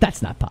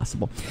 That's not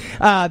possible.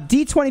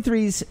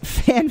 D23's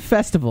Fan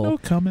Festival. No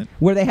comment.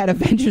 Where they had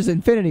Avengers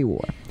Infinity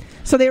War.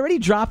 So they already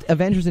dropped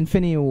Avengers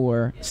Infinity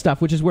War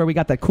stuff, which is where we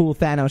got that cool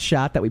Thanos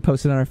shot that we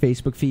posted on our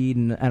Facebook feed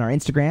and our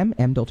Instagram,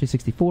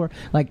 mdolce64,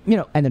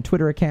 and the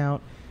Twitter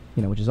account,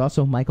 which is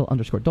also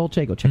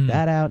Michael_Dolce. Go check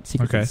that out.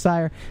 Secrets of the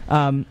Sire.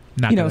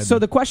 So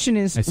the question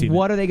is,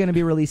 what are they going to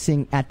be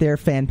releasing at their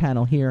fan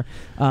panel here?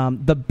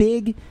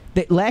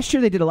 Last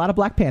year they did a lot of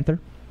Black Panther.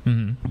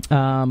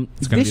 Mm-hmm.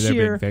 This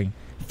year, big thing.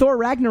 Thor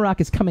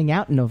Ragnarok is coming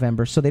out in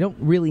November, so they don't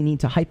really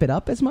need to hype it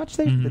up as much.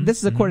 This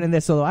is according to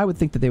this, although I would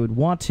think that they would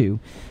want to.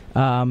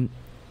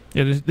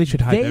 They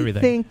should hype everything. They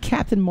think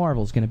Captain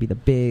Marvel is going to be the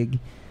big,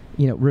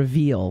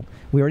 reveal.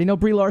 We already know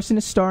Brie Larson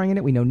is starring in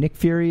it. We know Nick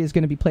Fury is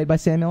going to be played by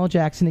Samuel L.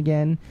 Jackson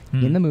again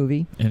in the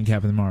movie. And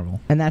Captain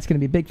Marvel. And that's going to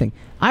be a big thing.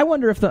 I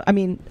wonder if I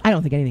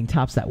don't think anything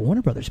tops that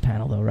Warner Brothers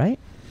panel, though, right?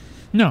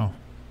 No.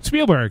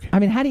 Spielberg.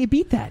 How do you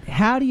beat that?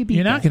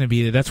 You're not going to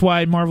beat it. That's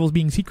why Marvel's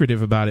being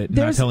secretive about it,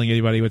 not telling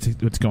anybody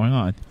what's going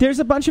on. There's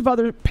a bunch of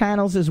other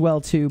panels as well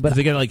too, but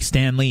they got like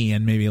Stan Lee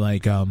and maybe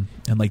like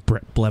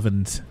Brett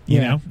Blevins, you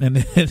know,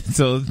 and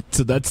so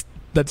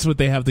that's what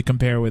they have to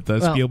compare with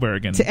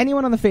Spielberg. And to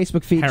anyone on the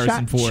Facebook feed,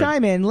 Harrison Ford.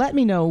 Chime in. Let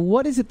me know,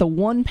 what is it the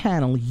one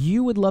panel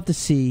you would love to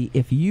see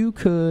if you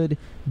could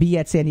be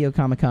at San Diego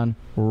Comic-Con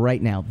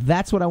right now?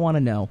 That's what I want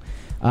to know.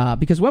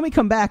 Because when we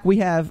come back, we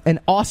have an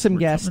awesome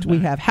guest. We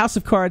have House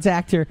of Cards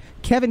actor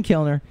Kevin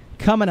Kilner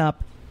coming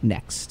up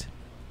next.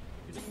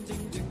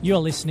 You're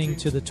listening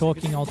to the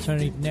Talking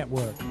Alternative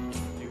Network.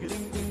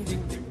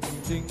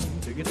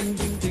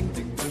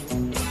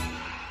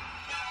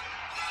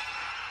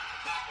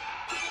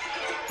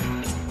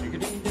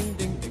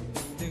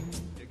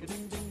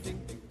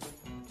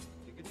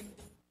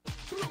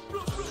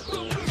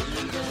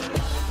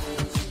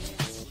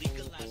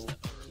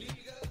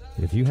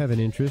 If you have an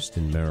interest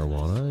in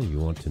marijuana, you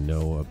want to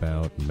know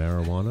about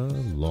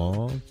marijuana,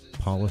 law,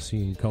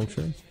 policy, and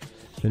culture,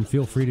 then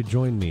feel free to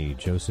join me,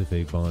 Joseph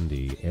A.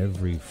 Bondi,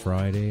 every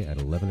Friday at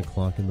 11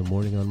 o'clock in the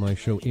morning on my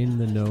show In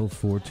the Know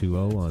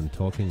 420 on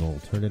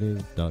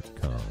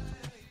TalkingAlternative.com.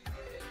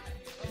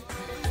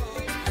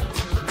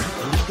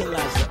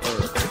 Legalize the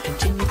herb to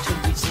continue to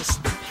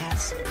resist the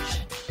passage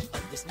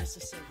of this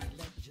necessary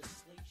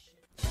legislation.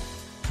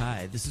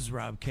 Hi, this is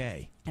Rob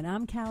Kay. And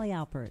I'm Callie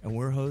Alpert. And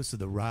we're hosts of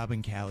The Rob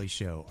and Callie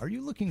Show. Are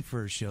you looking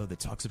for a show that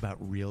talks about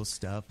real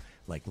stuff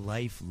like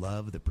life,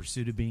 love, the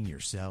pursuit of being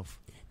yourself?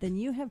 Then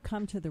you have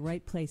come to the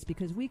right place,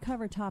 because we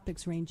cover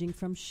topics ranging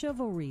from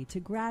chivalry to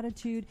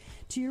gratitude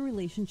to your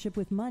relationship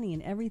with money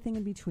and everything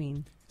in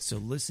between. So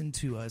listen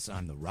to us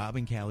on The Rob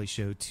and Callie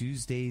Show,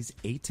 Tuesdays,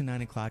 8 to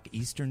 9 o'clock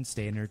Eastern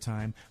Standard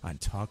Time on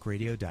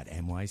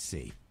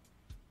talkradio.nyc.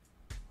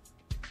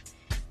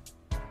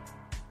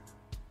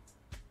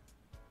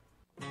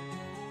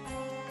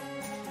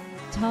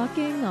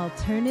 Talking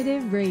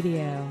Alternative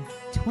Radio,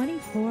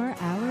 24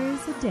 hours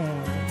a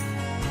day.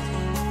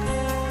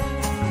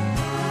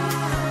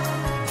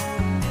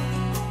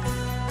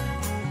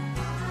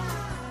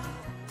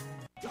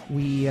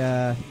 We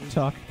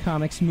talk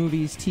comics,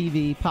 movies,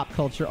 TV, pop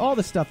culture, all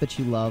the stuff that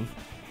you love,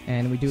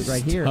 and we do it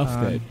right here.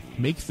 Stuff that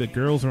makes the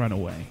girls run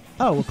away.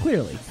 Oh, well,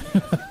 clearly.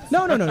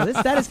 No.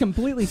 That is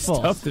completely false.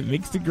 Stuff that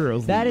makes the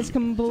girls That leave. is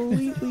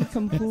completely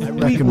I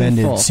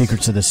recommended false.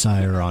 Secrets of the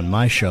Sire on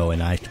my show,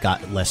 and I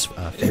got less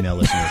female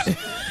listeners.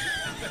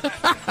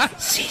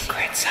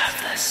 Secrets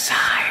of the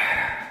Sire.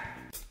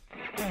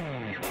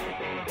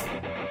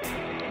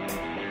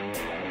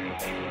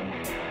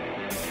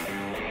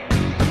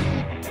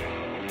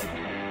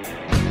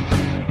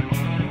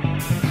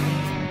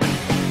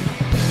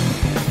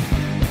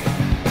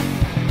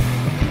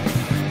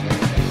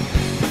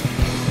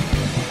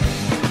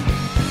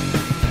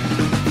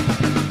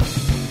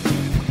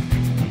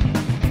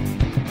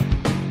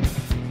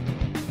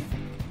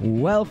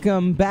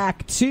 Welcome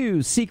back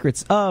to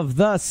Secrets of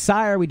the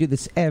Sire. We do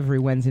this every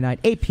Wednesday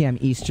night, 8 p.m.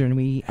 Eastern.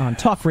 We on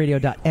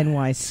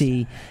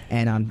talkradio.nyc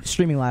and on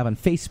streaming live on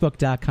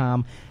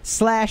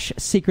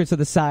facebook.com/Secrets of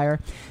the Sire.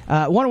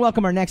 I want to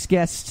welcome our next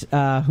guest,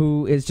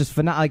 who is just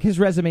phenomenal. Like, his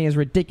resume is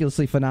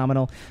ridiculously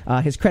phenomenal.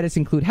 His credits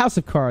include House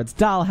of Cards,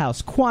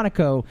 Dollhouse,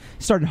 Quantico,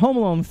 started Home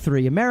Alone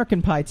 3,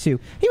 American Pie 2.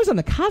 He was on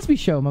The Cosby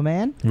Show, my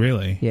man.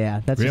 Really?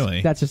 Yeah. That's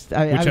really? Just Which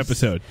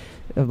episode?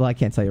 Well, I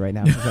can't tell you right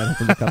now. I'd have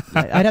to look up.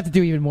 I'd have to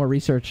do even more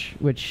research,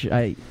 which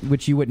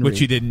you wouldn't. Which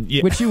read. you didn't.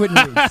 Yeah. Which you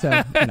wouldn't read.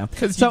 So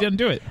because you didn't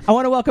do it. I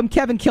want to welcome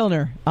Kevin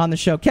Kilner on the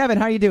show. Kevin,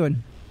 how are you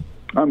doing?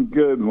 I'm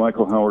good,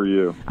 Michael. How are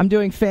you? I'm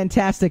doing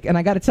fantastic, and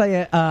I got to tell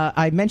you,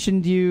 I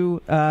mentioned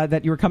you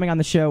that you were coming on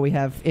the show. We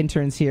have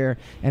interns here,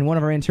 and one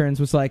of our interns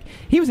was like,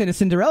 he was in a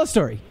Cinderella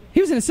story.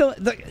 He was in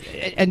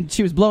and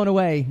she was blown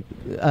away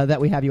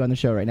that we have you on the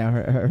show right now.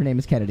 Her name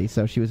is Kennedy,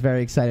 so she was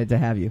very excited to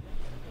have you.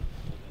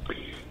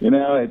 You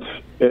know,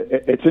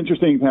 it's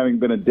interesting having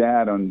been a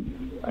dad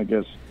on, I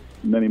guess,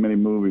 many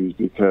movies,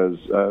 because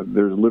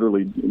there's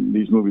literally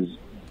these movies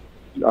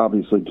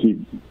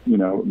obviously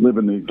live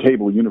in the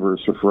cable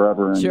universe for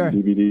forever, and sure.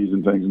 DVDs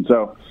and things, and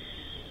so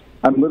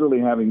I'm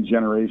literally having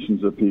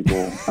generations of people,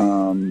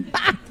 and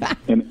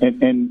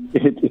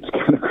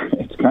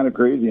it's kind of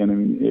crazy. I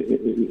mean,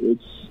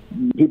 it's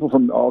people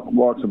from all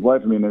walks of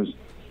life. I mean, there's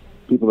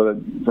people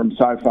from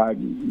sci-fi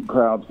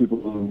crowds, people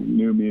who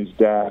knew me as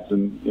dads,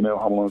 and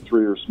Home Alone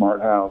 3 or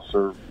Smart House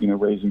or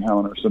Raising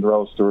Helen or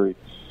Cinderella Story.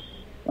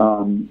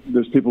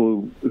 There's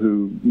people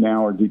who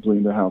now are deeply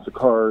into House of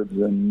Cards,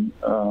 and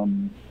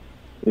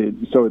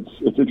so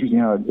it's interesting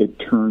how it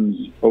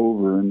turns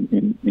over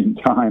in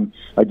time.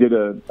 I did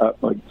a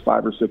like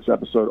 5 or 6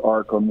 episode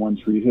arc on One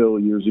Tree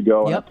Hill years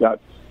ago, and I've got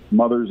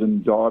mothers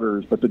and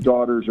daughters, but the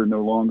daughters are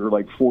no longer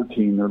like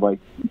 14; they're like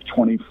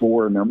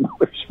 24, and their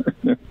mothers are,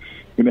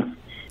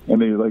 and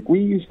they're like,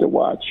 we used to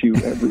watch you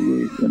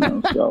every week,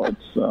 So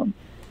it's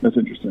that's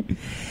interesting.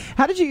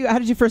 How did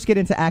you first get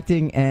into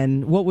acting,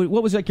 and what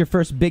was like your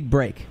first big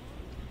break?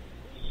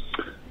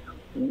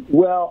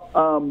 Well,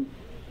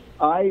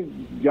 I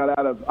got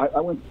out of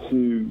I went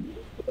to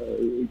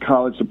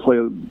college to play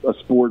a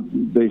sport,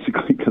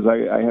 basically, because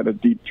I had a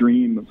deep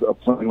dream of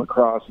playing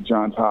lacrosse at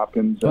Johns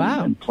Hopkins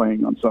and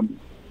playing on some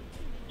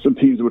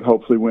teams that would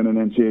hopefully win an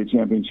NCAA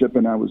championship,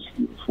 and I was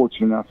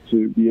fortunate enough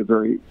to be a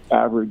very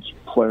average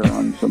player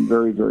on some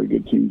very, very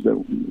good teams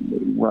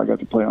where I got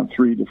to play on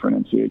 3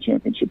 different NCAA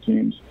championship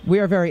teams. We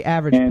are very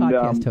average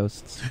podcast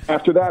hosts.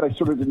 After that, I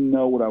sort of didn't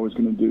know what I was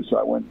going to do,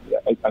 so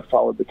I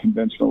followed the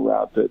conventional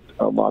route that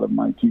a lot of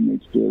my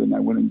teammates did, and I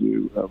went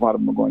into, a lot of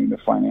them were going into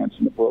finance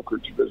and the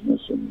brokerage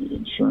business and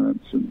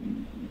insurance,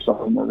 and some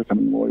of them were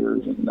becoming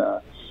lawyers, and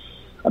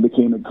I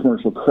became a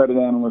commercial credit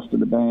analyst at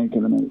the bank,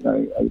 and then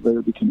I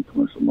later became a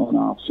commercial loan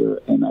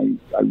officer, and I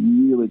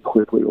really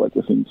quickly, like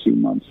within 2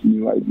 months,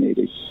 knew I'd made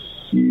a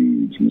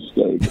huge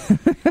mistake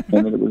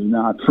and that it was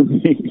not for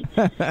me.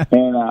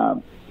 And I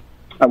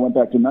went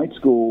back to night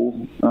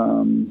school.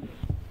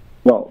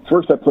 Well,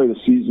 first I played a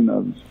season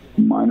of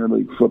minor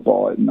league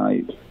football at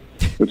night,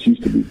 which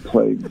used to be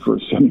played for a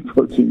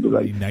semi-pro team.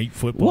 Night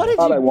football. I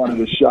thought I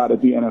wanted a shot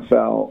at the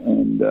NFL,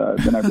 and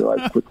then I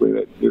realized quickly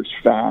that there's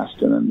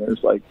fast, and then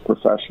there's like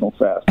professional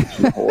fast, which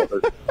is a whole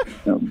other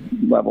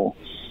level.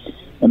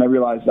 And I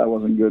realized I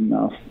wasn't good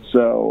enough,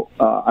 so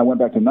I went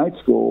back to night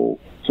school,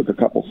 took a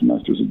couple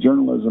semesters of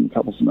journalism, a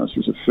couple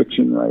semesters of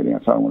fiction writing. I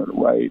thought I wanted to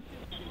write.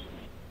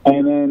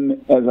 And then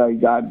as I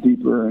got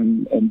deeper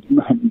and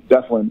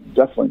definitely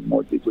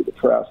more deeply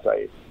depressed,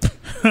 I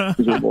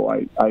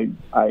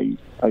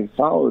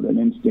followed an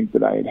instinct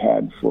that I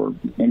had for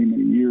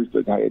many years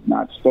that I had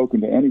not spoken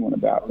to anyone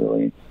about,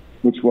 really,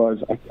 which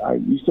was I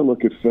used to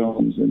look at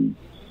films and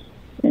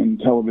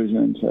television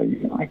and say,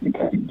 I think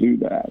I can do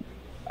that.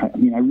 I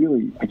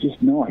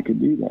just know I could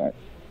do that.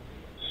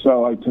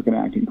 So I took an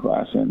acting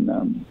class, and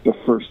the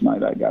first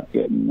night I got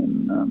bitten,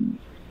 and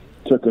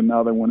took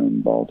another one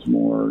in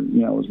Baltimore.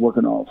 I was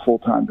working all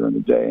full-time during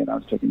the day, and I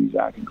was taking these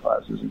acting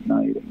classes at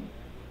night, and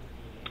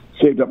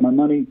saved up my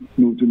money,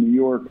 moved to New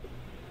York,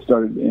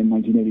 started in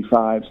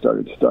 1985,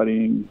 started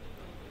studying,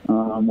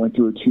 went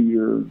through a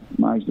 2-year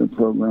Meisner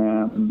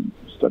program,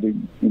 studied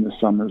in the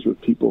summers with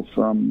people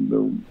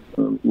from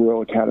the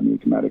Royal Academy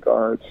of Dramatic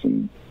Arts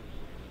and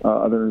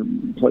other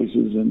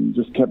places, and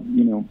just kept,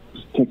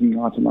 taking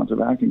lots and lots of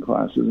acting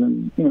classes,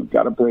 and,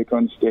 got a break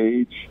on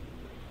stage,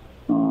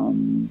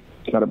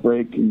 got a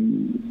break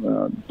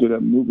and did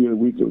a movie of the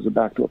week that was a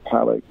backdoor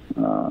pilot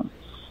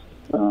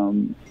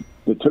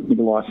that took me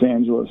to Los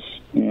Angeles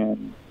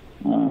and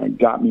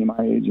got me my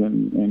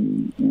agent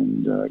and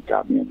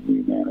got me a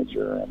new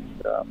manager,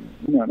 and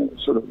it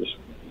sort of just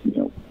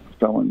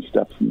fell in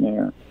step from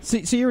there.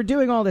 So you were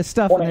doing all this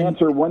stuff. I want to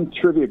answer one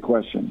trivia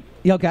question.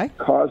 Okay.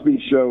 Cosby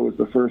Show was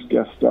the first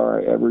guest star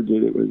I ever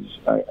did. It was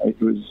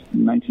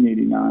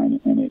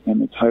 1989,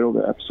 and the title of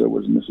the episode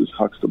was Mrs.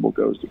 Huxtable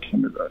Goes to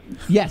Kindergarten.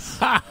 Yes.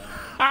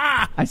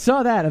 I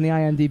saw that on the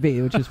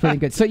IMDb, which was pretty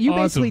good. So you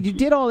basically you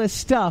did all this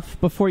stuff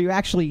before you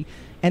actually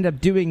end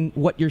up doing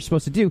what you're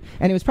supposed to do.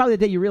 And it was probably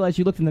the day you realized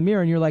you looked in the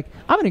mirror and you're like,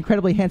 I'm an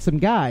incredibly handsome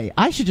guy.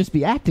 I should just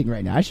be acting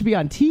right now. I should be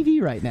on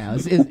TV right now.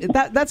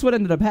 That's what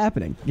ended up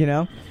happening, you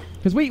know?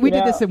 Because we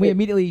did this and we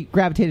immediately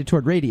gravitated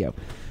toward radio.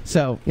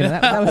 So you know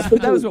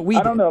that was what we did.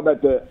 I don't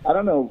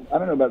know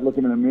about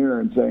looking in the mirror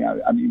and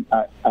saying.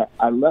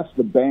 I left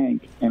the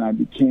bank and I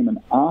became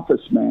an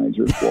office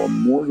manager for a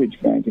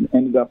mortgage bank and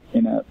ended up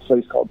in a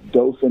place called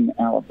Dothan,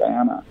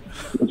 Alabama,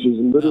 which is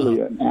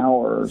literally an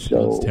hour or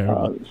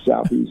so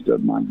southeast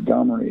of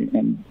Montgomery,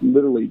 and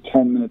literally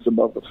 10 minutes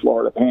above the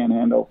Florida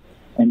Panhandle,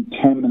 and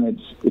 10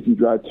 minutes if you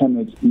drive 10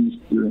 minutes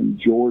east, you're in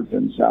Georgia,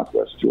 in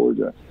southwest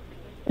Georgia.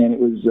 And it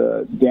was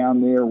down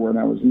there when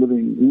I was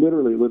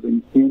literally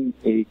living in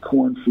a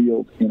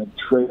cornfield in a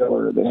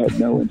trailer that had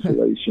no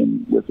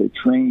insulation, with a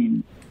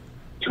train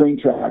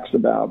tracks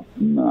about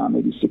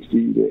maybe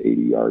 60 to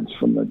 80 yards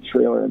from the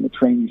trailer. And the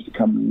train used to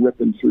come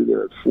ripping through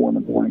there at 4 in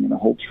the morning, and the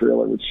whole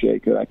trailer would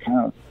shake. And I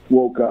kind of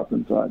woke up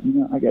and thought,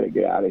 I got to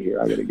get out of here.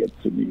 I got to get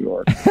to New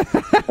York.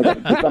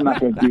 If I'm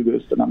not going to do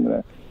this, then I'm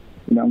going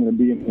to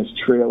be in this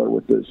trailer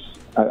with this.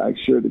 I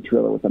shared the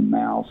trailer with a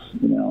mouse,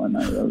 and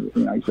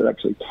I could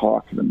actually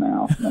talk to the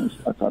mouse. And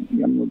I thought,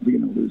 I'm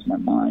going to lose my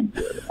mind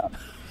here.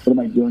 What am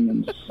I doing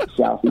in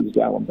southeast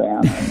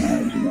Alabama?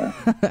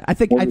 I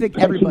think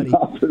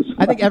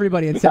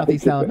everybody in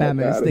southeast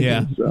Alabama is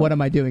thinking, what am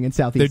I doing in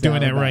southeast They're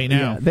doing Alabama? it right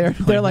now. Yeah,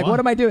 they're like,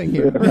 what am I doing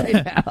here right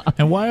now?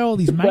 And why are all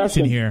these mice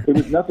in here? It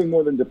was nothing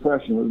more than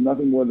depression. It was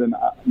nothing more than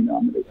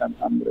I'm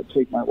going to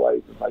take my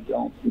life if I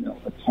don't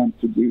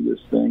attempt to do this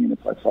thing, and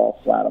if I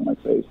fall flat on my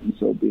face, and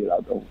so be it.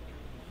 I'll go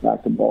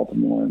back to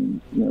Baltimore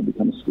and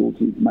become a school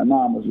teacher. My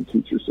mom was a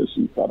teacher, so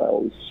she thought I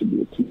always should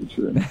be a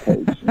teacher and a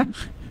coach.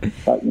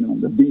 But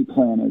the B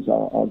plan is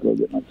I'll go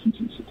get my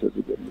teaching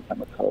certificate and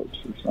become a coach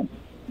or something.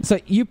 So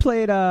you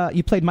played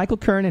Michael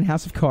Kern in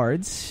House of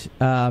Cards.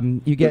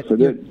 You get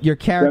your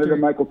character Senator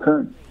Michael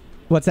Kern.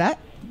 What's that?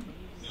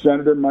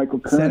 Senator Michael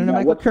Kern.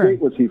 What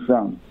state was he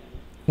from?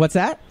 What's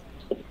that?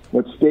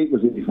 What state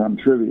was he from?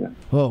 Trivia.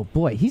 Oh,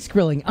 boy. He's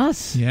grilling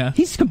us. Yeah.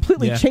 He's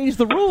completely changed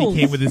the rules.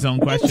 He came with his own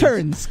questions.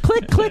 Interns.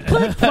 Click, click,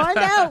 click. Find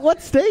out.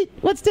 What state?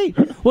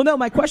 Well, no,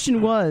 my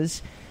question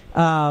was,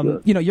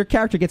 your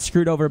character gets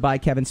screwed over by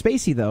Kevin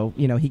Spacey, though,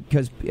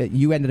 because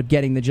you ended up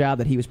getting the job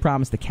that he was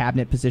promised, the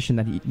cabinet position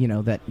that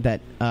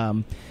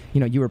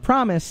you were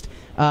promised.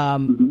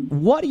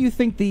 What do you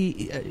think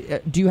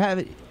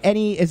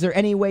is there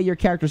any way your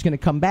character is going to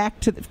come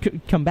back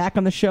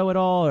on the show at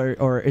all,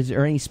 or is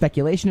there any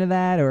speculation of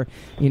that, or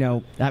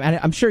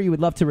I'm sure you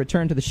would love to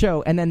return to the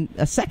show. And then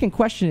a second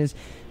question is,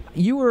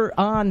 you were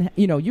on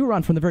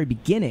from the very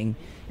beginning,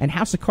 and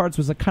House of Cards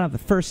was kind of the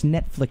first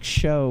Netflix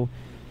show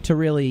to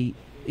really.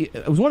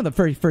 It was one of the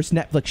very first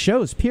Netflix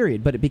shows,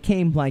 period, but it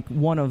became like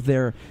one of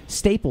their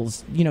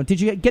staples. Did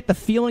you get the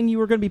feeling you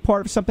were going to be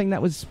part of something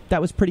that was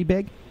pretty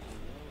big?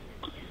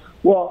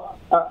 Well,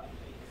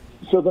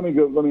 so let me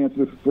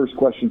answer the first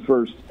question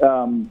first.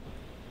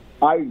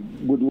 I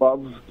would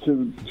love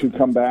to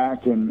come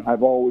back, and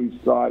I've always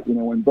thought,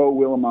 when Bo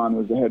Willimon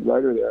was the head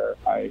writer there,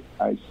 I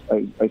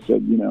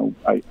said,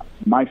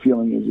 my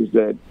feeling is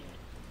that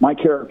my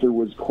character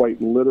was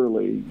quite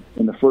literally,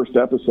 in the first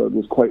episode,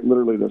 was quite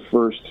literally the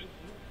first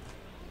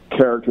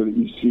character that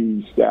you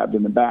see stabbed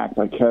in the back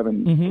by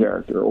Kevin's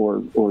character,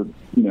 or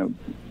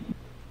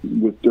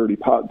with dirty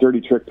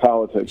trick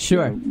politics,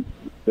 sure,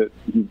 that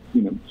he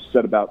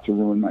set about to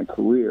ruin my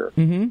career.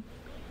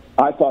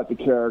 I thought the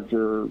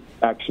character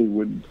actually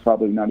would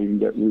probably not even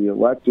get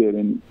reelected,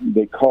 and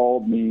they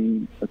called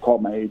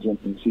my agent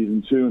in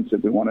season 2 and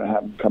said they wanted to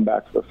have him come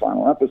back for the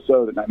final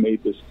episode, and I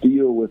made this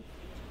deal with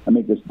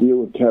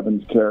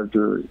Kevin's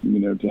character,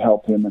 to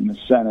help him in the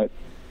Senate,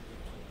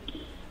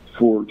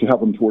 to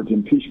help him towards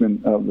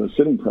impeachment of the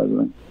sitting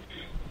president.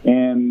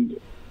 And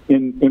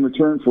in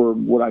return for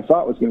what I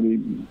thought was going to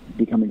be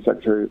becoming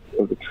Secretary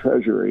of the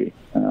Treasury,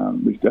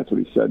 at least that's what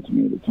he said to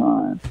me at the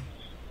time.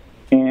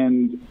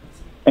 And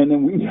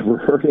then we never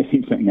heard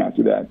anything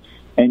after that.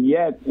 And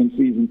yet, in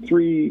season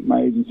 3,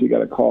 my agency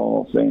got a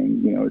call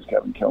saying, is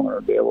Kevin Kilner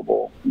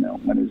available?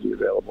 When is he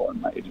available?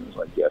 And my agent was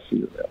like, yes,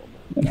 he's available.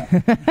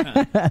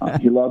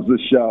 He loves the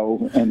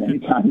show, and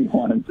anytime you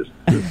want him, just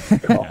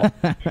call.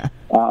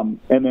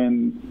 And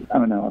then, I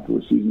don't know if it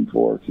was season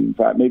 4 or season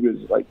 5, maybe it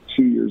was like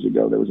 2 years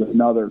ago, there was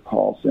another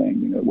call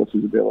saying, what's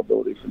his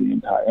availability for the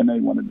entire, and they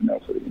wanted to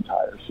know for the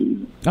entire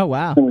season. Oh,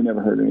 wow. And we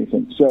never heard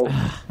anything. So,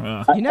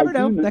 you never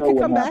know. That could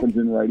come back. what happens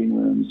in writing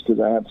rooms,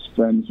 because I have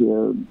friends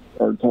who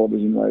are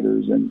television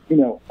writers, and,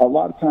 a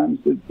lot of times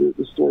the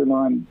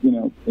storyline,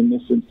 in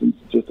this instance,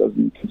 just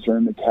doesn't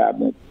concern the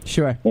cabinet.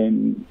 Sure.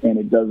 And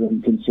it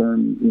doesn't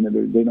concern,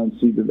 they don't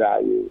see the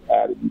value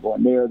added in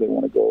going there. They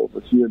want to go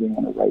over here. They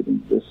want to write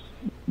in this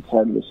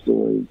part of the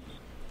story.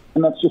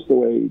 And that's just the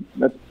way,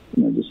 that's,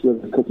 just where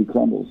the cookie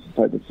crumbles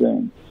type of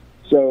thing.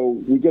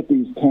 So we get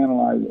these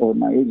or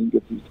my agent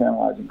gets these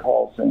tantalizing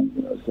calls saying,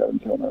 is Kevin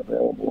Kilner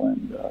available?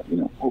 And,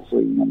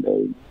 hopefully one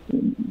day,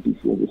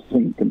 before this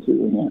thing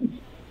completely ends,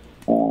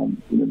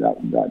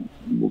 that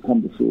will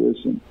come to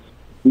fruition.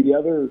 The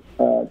other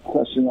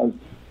question was,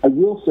 I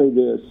will say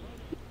this.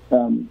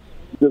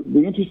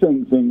 The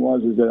interesting thing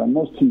is that on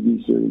most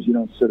TV series, you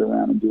don't sit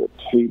around and do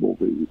a table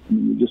read. I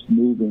mean, you're just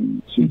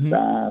moving too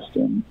fast.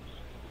 And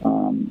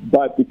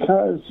but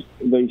because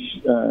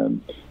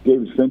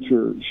David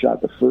Fincher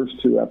shot the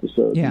first 2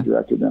 episodes and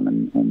directed them,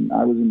 and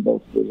I was in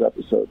both of those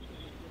episodes.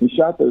 He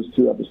shot those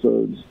 2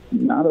 episodes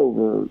not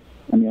over.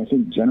 I mean, I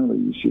think generally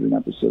you shoot an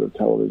episode of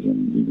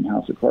television, even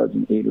House of Cards,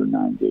 in 8 or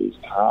 9 days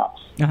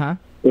tops. 8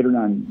 or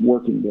 9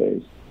 working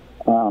days.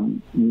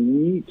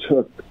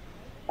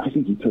 I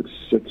think he took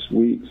 6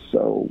 weeks,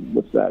 so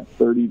what's that,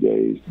 30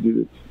 days to do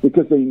this?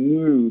 Because they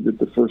knew that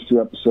the first 2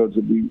 episodes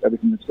would be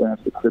everything that's going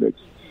after the critics.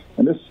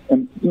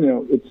 And you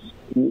know,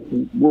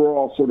 we're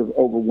all sort of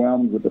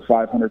overwhelmed with the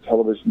 500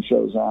 television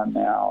shows on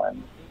now,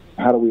 and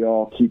how do we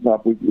all keep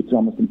up? It's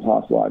almost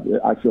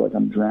impossible. I feel like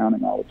I'm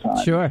drowning all the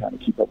time trying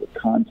to keep up with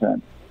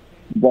content.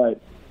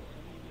 But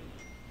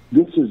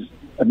this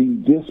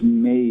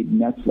made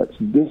Netflix.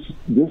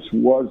 This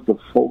was the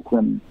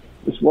fulcrum.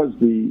 This was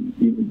the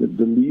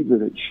lever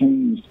that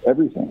changed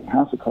everything.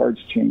 House of Cards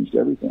changed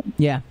everything.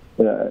 Yeah.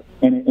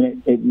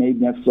 And it made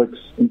Netflix.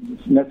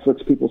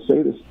 Netflix people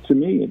say this to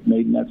me. It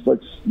made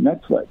Netflix.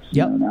 Yep.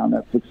 You know, now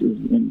Netflix is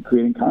in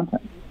creating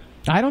content.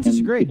 I don't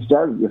disagree. It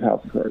started with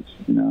House of Cards,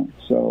 you know.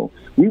 So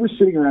we were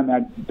sitting around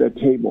that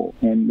table,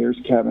 and there's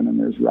Kevin and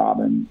there's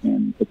Robin,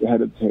 and at the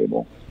head of the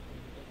table,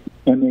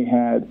 and they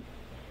had,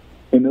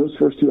 in those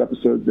first 2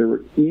 episodes, there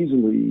were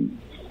easily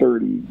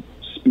 30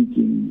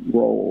 speaking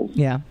roles.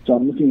 Yeah. So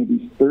I'm looking at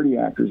these 30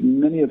 actors,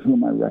 many of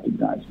whom I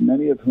recognize,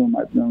 many of whom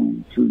I've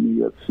known through New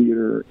York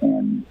theater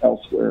and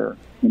elsewhere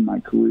in my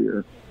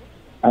career.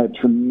 I had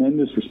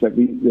tremendous respect.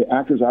 The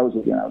actors I was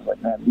looking at, I was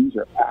like, man, these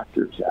are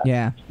actors.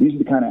 Yeah. These are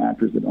the kind of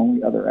actors that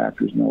only other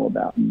actors know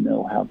about and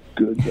know how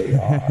good they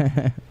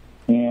are.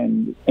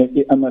 and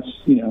unless,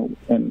 you know,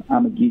 and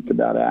I'm a geek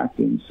about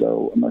acting,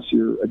 so unless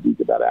you're a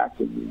geek about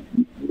acting,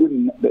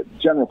 the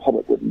general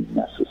public wouldn't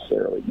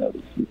necessarily know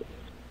these people.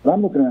 But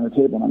I'm looking around the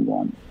table and I'm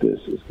going, this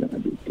is going to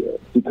be good.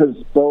 Because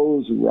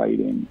Bo's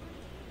writing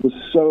was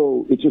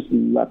it just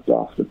leapt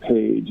off the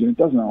page, and it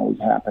doesn't always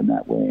happen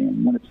that way.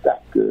 And when it's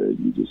that good,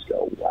 you just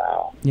go,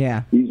 wow.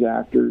 Yeah. These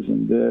actors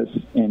and this,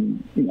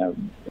 and, you know,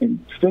 and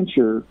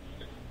Fincher,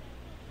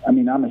 I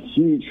mean, I'm a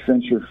huge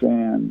Fincher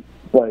fan,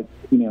 but,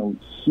 you know,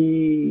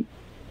 he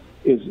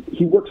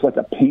works like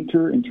a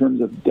painter in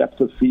terms of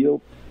depth of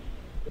field.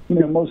 You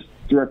know, most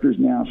directors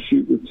now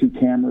shoot with 2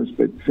 cameras,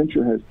 but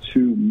Fincher has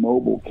 2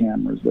 mobile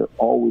cameras. They're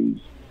always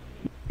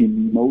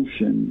in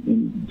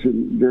motion to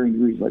varying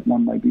degrees. Like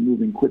one might be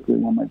moving quickly,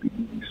 one might be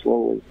moving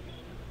slowly.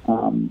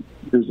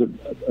 There's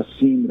a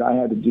scene that I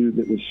had to do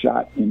that was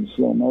shot in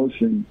slow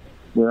motion,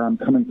 where I'm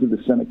coming through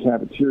the Senate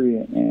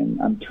cafeteria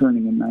and I'm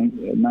turning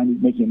making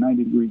a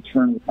 90-degree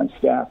turn with my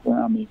staff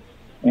around me.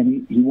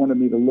 And he wanted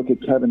me to look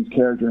at Kevin's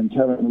character and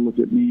Kevin to look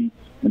at me,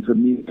 and for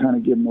me to kind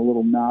of give him a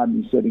little nod.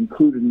 And he said,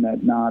 included in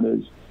that nod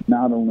is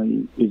not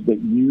only is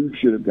that you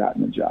should have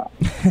gotten the job,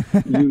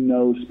 you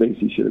know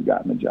Spacey should have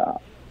gotten the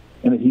job,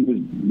 and that he was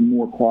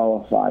more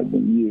qualified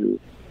than you.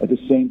 At the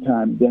same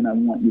time, then I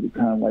want you to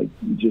kind of like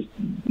just,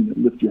 you know,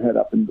 lift your head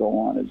up and go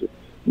on as if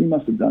we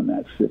must have done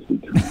that 50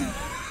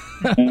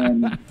 times.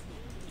 And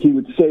he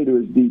would say to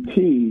his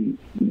DP,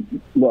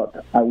 look,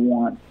 I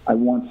want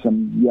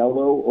some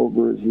yellow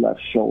over his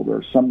left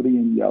shoulder, somebody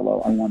in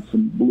yellow. I want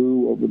some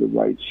blue over the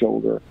right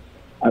shoulder.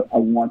 I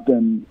want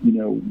them, you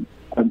know,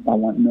 I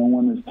want no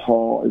one as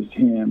tall as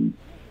him.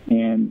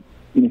 And,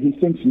 you know, he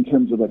thinks in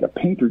terms of like a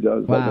painter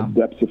does, like a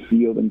depth of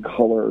field and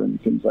color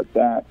and things like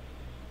that.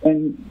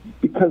 And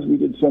because we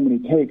did so many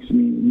takes, I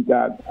mean, he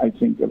got, I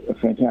think, a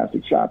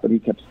fantastic shot, but he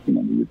kept, you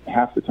know,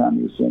 half the time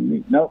he was saying to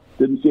me, nope,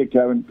 didn't see it,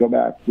 Kevin, go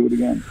back, do it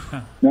again.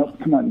 Nope,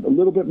 come on, a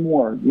little bit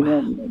more. You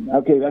know,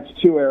 okay, that's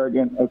too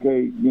arrogant.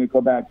 Okay, you know, go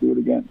back, do it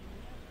again.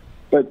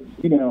 But,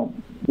 you know,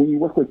 when you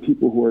work with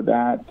people who are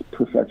that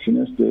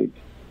perfectionistic,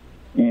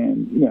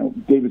 and, you know,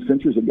 David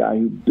Fincher's a guy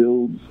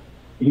who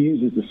he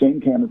uses the same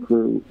camera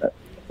crew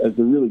as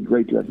the really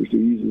great directors do.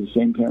 He uses the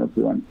same camera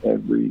crew on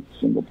every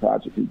single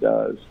project he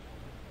does.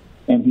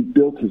 And he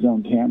built his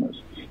own cameras.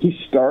 He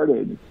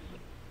started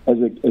as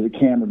a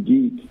camera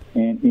geek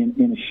and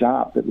in a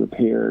shop that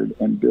repaired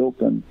and built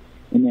them,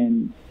 and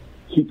then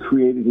he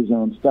created his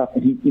own stuff.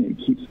 And he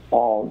keeps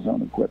all his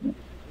own equipment.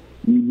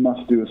 You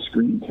must do a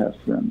screen test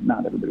for him.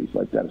 Not everybody's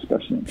like that,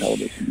 especially in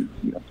television.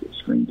 You have to do a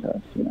screen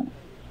test, you know.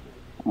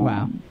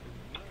 Wow.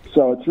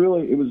 So it's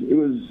really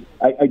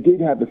I did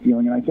have the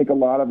feeling, and I think a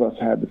lot of us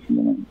had the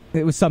feeling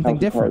it was something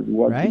different,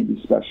 was right? going to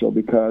be special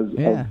because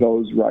of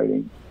Bo's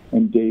writing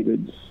and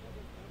David's,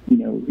 you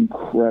know,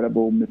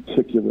 incredible,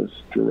 meticulous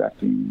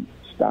directing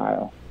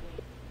style.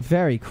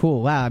 Very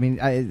cool. Wow. I mean,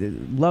 I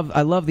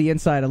love the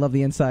inside. I love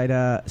the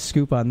inside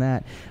scoop on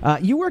that.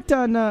 You worked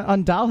on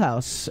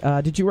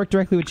Dollhouse. Did you work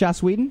directly with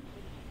Joss Whedon?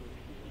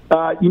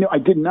 You know, I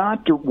did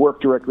not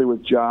work directly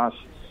with Joss.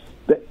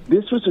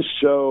 This was a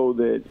show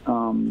that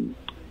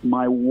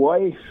my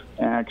wife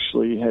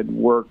actually had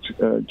worked,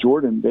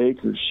 Jordan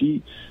Baker.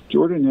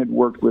 Jordan had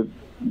worked with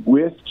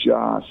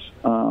Joss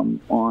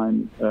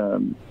on,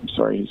 I'm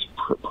sorry, his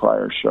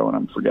prior show, and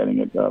I'm forgetting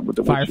it, with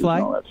the Firefly? Witches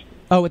and all that.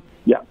 Oh,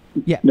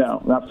 yeah.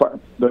 No, not Fire.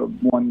 The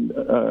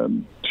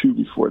one, two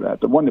before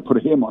that. The one that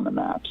put him on the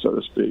map, so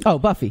to speak. Oh,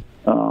 Buffy.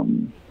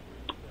 I'm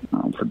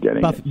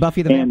forgetting it.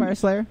 Buffy the Vampire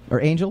Slayer?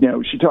 Or Angel?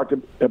 She talked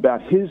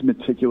about his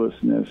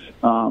meticulousness.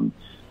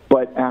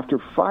 But after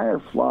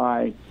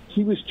Firefly,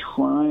 he was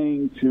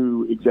trying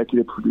to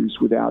executive produce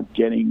without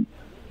getting...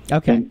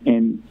 Okay.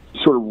 And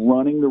sort of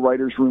running the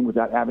writer's room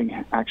without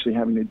actually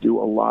having to do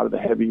a lot of the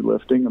heavy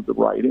lifting of the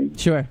writing.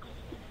 Sure.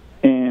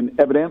 And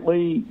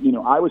evidently,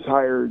 I was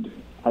hired,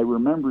 I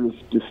remember this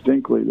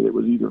distinctly, that it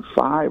was either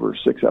 5 or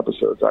 6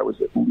 episodes. I was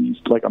at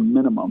least, like a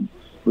minimum,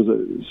 it was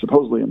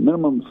supposedly a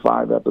minimum of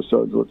 5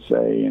 episodes, let's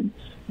say, and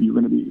you're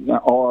going to be,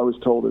 all I was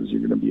told is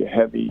you're going to be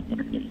you're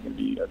going to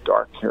be a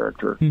dark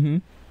character. Mm-hmm.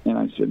 And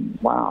I said,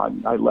 wow,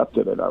 I leapt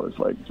at it. I was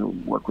like, to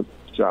work with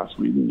Joss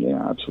Whedon,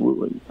 yeah,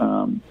 absolutely.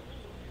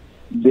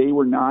 They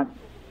were not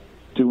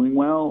doing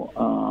well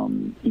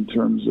in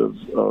terms of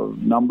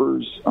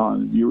numbers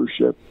on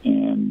viewership,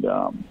 and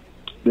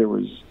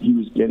he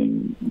was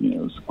getting,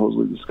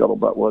 supposedly the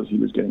scuttlebutt was he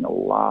was getting a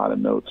lot of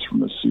notes from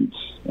the suits,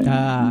 and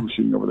we were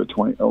shooting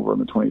over on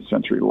the 20th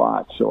Century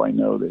lot, so I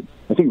know that,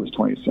 I think it was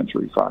 20th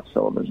Century Fox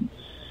Television,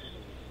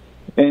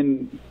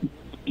 and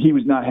he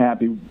was not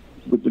happy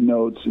with the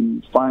notes,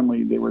 and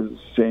finally they were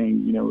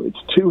saying,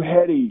 it's too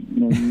heady,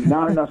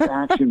 not enough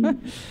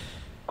action.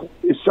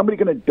 Is somebody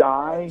going to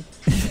die?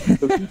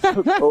 So he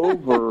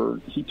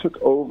took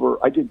over.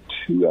 I did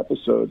 2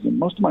 episodes, and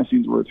most of my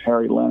scenes were with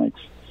Harry Lennox.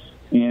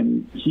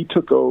 And he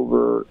took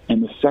over,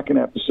 and the second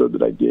episode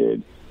that I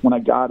did, when I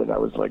got it, I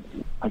was like,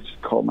 I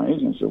just called my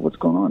agent and said, what's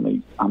going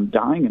on? I'm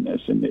dying in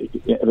this. And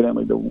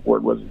evidently the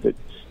word was that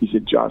he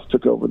said Joss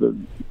took over the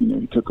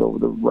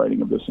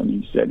writing of this, and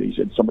he said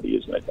somebody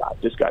is going to die.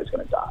 This guy's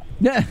going to die.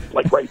 Yeah.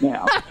 Like right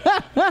now.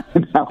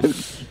 And that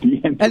was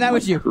the end. And that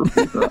was you.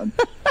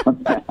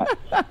 on that.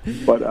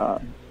 But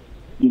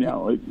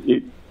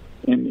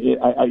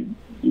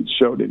the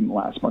show didn't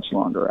last much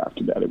longer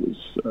after that. It was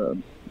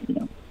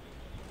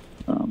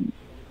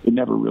it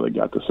never really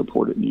got the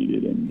support it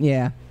needed, and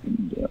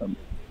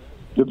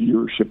the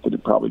viewership that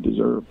it probably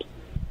deserved.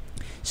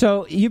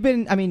 So you've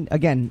been,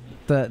 again,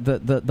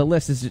 the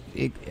list is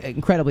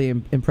incredibly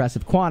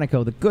impressive.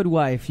 Quantico, The Good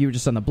Wife, you were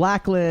just on the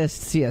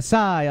Blacklist,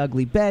 CSI,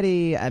 Ugly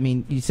Betty.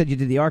 You said you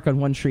did the arc on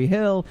One Tree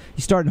Hill.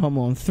 You started Home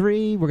Alone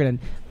 3. We're going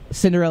to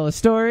Cinderella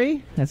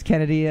Story, as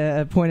Kennedy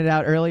pointed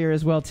out earlier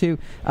as well, too.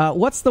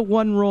 What's the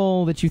one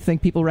role that you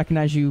think people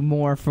recognize you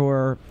more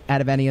for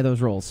out of any of those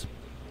roles?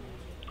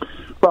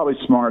 Probably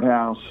Smart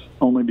House,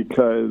 only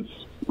because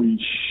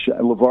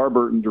LeVar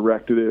Burton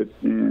directed it,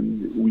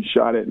 and we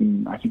shot it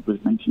in, I think it was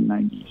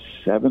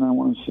 1997, I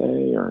want to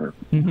say, or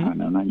I don't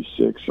know,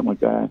 96, something like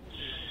that.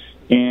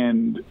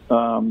 And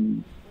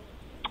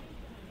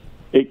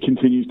it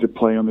continues to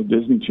play on the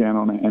Disney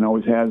Channel, and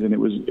always has, and it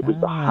was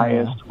the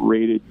highest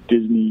rated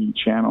Disney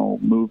Channel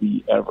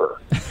movie ever.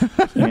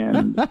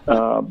 And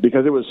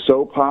because it was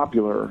so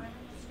popular,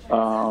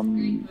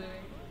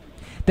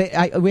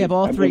 we have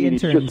all 3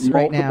 interns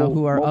right now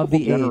who are of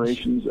the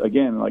generations. age.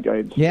 Again, like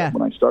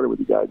when I started with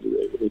you guys,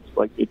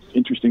 it's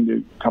interesting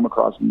to come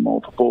across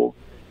multiple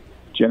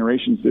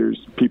generations. There's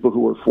people who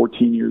were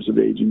 14 years of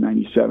age in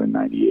 97,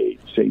 98,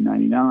 say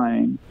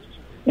 99.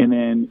 And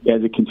then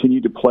as it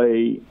continued to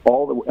play,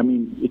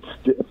 it's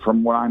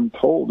from what I'm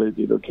told,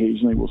 it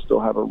occasionally will still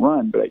have a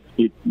run, but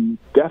it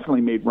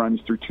definitely made runs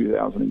through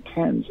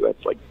 2010, so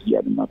that's like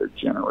yet another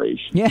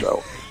generation. Yeah.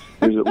 So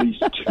there's at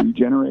least 2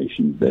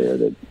 generations there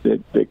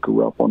that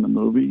grew up on the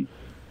movie.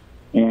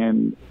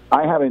 And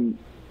I haven't,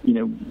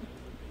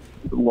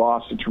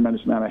 lost a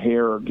tremendous amount of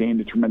hair or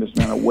gained a tremendous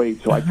amount of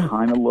weight, so I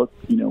kind of look,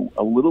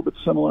 a little bit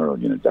similar,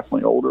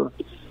 definitely older.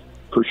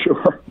 For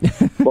sure.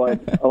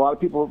 But a lot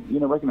of people,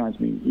 recognize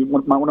me.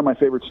 One of my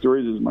favorite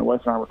stories is my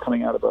wife and I were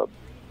coming out of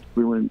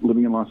we were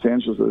living in Los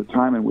Angeles at the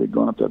time, and we had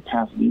gone up to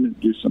Pasadena to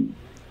do some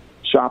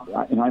shop,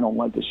 and I don't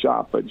like to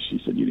shop, but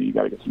she said, you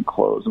got to get some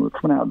clothes. And we were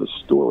coming out of the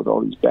store with all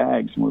these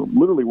bags, and we were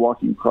literally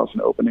walking across an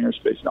open air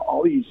space. Now,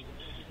 all these,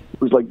 it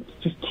was like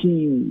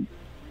 15,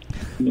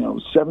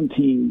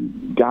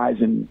 17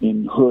 guys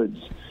in hoods,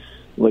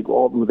 like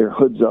all with their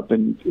hoods up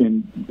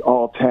and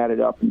all tatted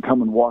up and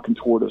coming walking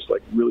toward us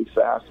like really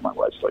fast. My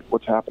wife's like,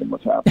 what's happening? I'm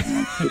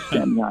just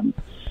standing behind me.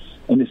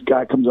 And this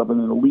guy comes up, and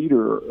then the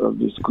leader of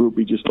this group,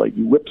 he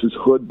whips his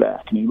hood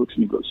back, and he looks at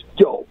me and goes,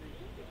 yo,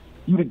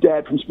 you the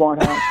dad from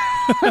Smart House?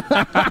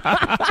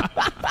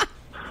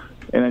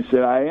 And I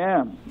said, I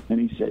am. And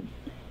he said,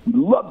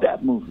 love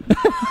that movie.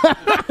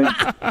 And,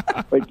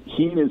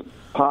 he and his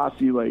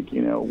posse,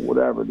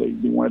 whatever, they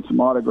wanted some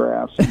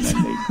autographs, and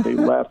then they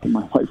left, and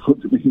my wife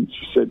looked at me and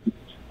she said,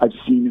 I've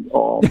seen it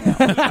all now.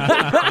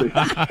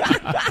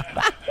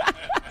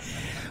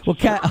 Well,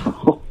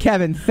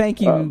 Kevin,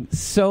 thank you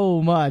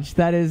so much.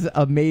 That is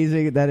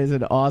amazing. That is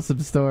an awesome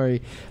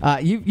story.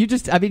 You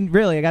just, I mean,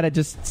 really, I got to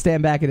just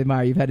stand back and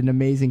admire. You've had an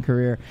amazing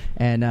career,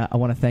 and I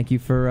want to thank you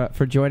for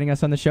joining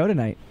us on the show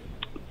tonight.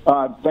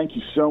 Thank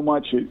you so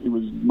much. It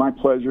was my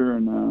pleasure,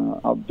 and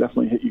I'll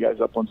definitely hit you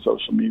guys up on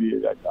social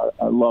media.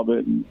 I love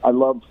it, and I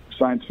love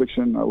science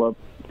fiction. I love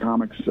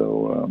comics,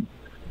 so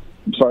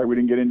I'm sorry we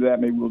didn't get into that.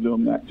 Maybe we'll do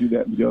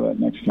that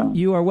next time.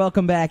 You are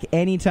welcome back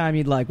anytime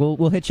you'd like.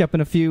 We'll hit you up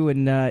in a few,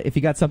 and if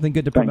you got something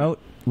good to promote,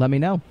 let me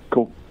know.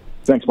 Cool.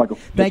 Thanks, Michael.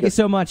 Thank you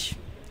so much.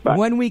 Bye.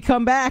 When we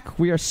come back,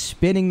 we are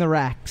spinning the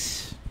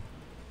racks.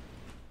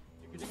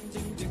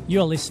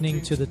 You're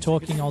listening to the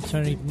Talking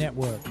Alternative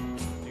Network.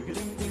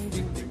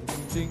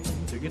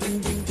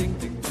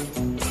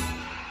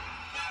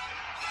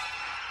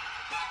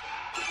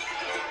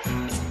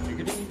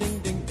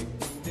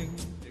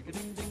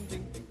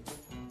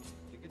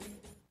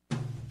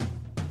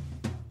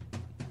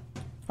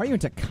 Are you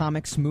into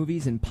comics,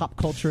 movies, and pop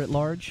culture at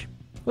large?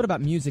 What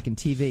about music and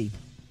TV?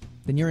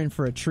 Then you're in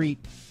for a treat.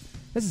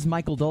 This is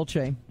Michael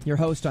Dolce, your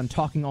host on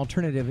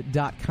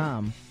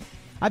TalkingAlternative.com.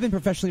 I've been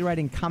professionally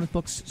writing comic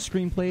books,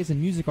 screenplays,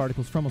 and music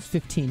articles for almost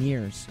 15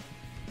 years.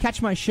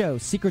 Catch my show,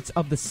 Secrets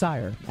of the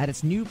Sire, at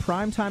its new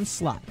primetime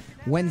slot,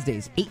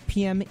 Wednesdays, 8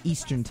 p.m.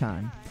 Eastern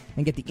Time,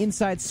 and get the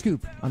inside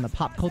scoop on the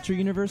pop culture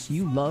universe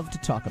you love to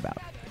talk about.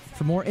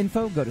 For more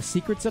info, go to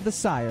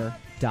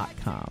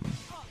secretsofthesire.com.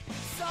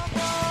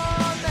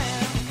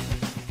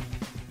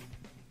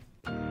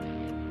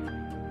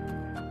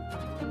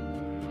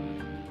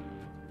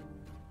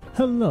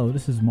 Hello,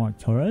 this is Mark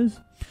Torres.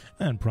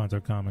 And Pronto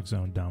Comics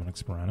own Dominic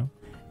Sperano.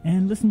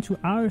 And listen to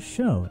our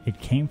show, It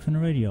Came From the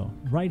Radio,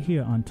 right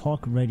here on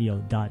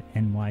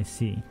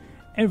talkradio.nyc.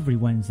 Every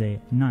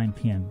Wednesday, 9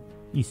 p.m.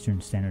 Eastern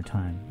Standard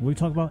Time, where we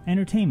talk about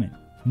entertainment,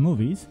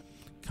 movies,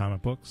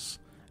 comic books,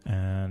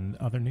 and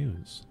other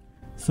news.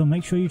 So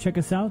make sure you check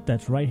us out.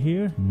 That's right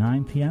here,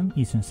 9 p.m.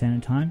 Eastern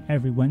Standard Time,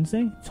 every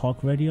Wednesday,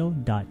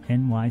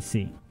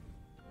 talkradio.nyc.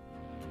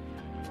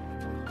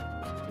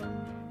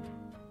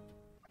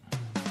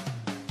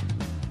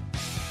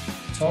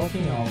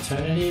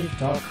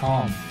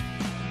 TalkingAlternative.com.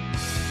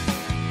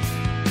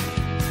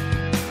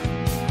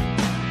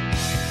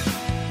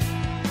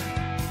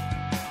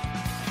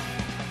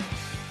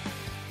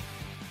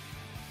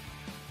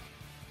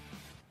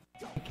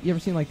 You ever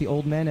seen like the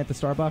old men at the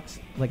Starbucks?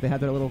 Like they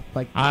have their little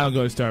like. I don't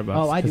go to Starbucks.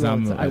 Oh, I do.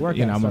 I work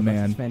at I'm Starbucks. a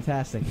man. It's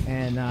fantastic,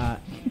 and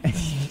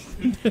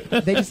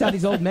they just have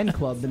these old men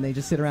club, and they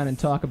just sit around and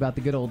talk about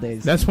the good old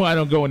days. That's why I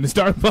don't go into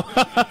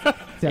Starbucks.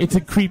 It's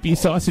a creepy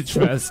sausage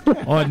fest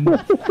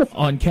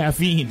on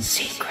caffeine.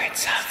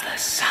 Secrets of the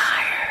Sire.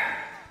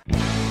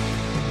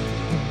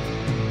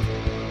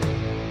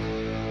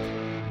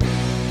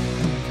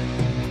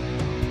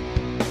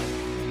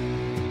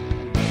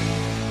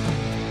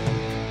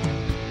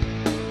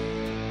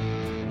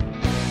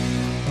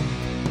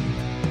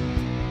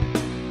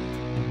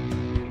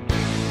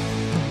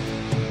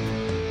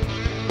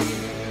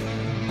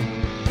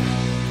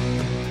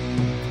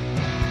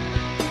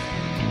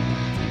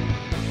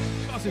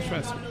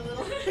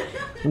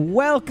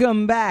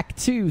 Welcome back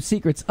to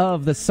Secrets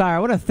of the Sire. I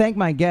want to thank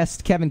my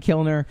guest, Kevin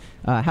Kilner,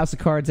 House of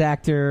Cards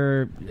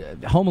actor,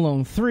 Home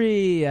Alone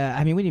 3.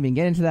 I mean, we didn't even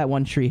get into that,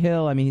 One Tree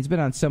Hill. I mean, he's been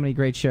on so many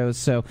great shows.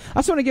 So I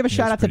also want to give a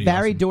shout out to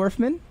Barry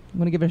Dorfman. I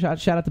want to give a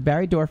shout out to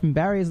Barry Dorfman.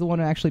 Barry is the one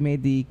who actually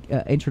made the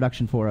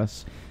introduction for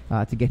us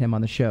to get him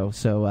on the show.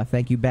 So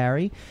thank you,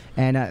 Barry.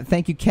 And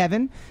thank you,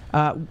 Kevin.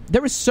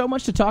 There was so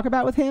much to talk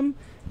about with him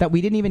that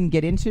we didn't even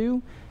get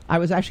into. I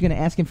was actually going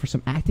to ask him for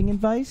some acting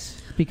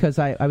advice because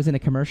I was in a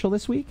commercial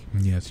this week.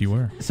 Yes, you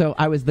were. So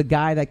I was the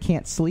guy that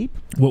can't sleep.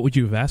 What would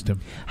you have asked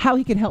him? How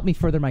he can help me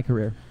further my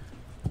career.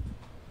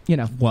 You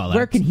know, well,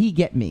 where can he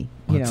get me?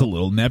 That's a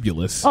little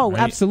nebulous. Oh,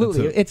 right?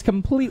 absolutely. It's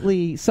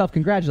completely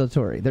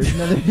self-congratulatory.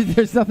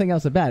 There's nothing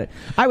else about it.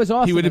 I was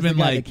awesome. He would have been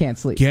like, can't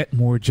sleep. Get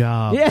more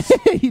jobs. Yeah,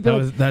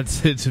 that's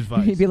his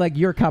advice. He'd be like,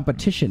 your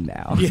competition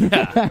now.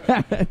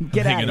 Yeah.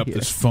 Get hanging out up of here.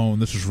 this phone.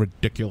 This is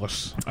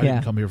ridiculous. I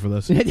didn't come here for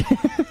this.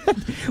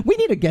 We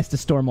need a guest to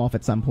storm off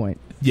at some point.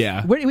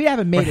 Yeah. We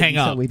haven't made or it. hang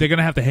up. They're going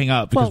to have to hang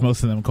up because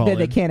most of them call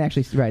They can't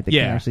actually. Right. They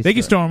can't actually. They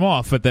can storm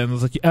off, but then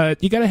it's like,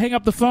 you got to hang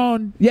up the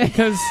phone. Yeah.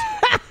 Because.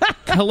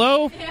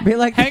 Hello? Be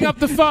like, hang up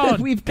the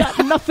phone. We've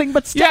got nothing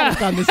but static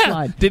on this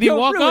line. Did he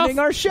walk ruining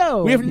off? Our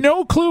show. We have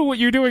no clue what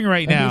you're doing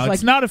right now.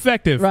 It's not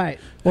effective. Right.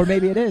 Or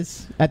maybe it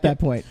is at that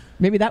point.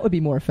 Maybe that would be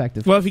more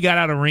effective. Well, if he got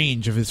out of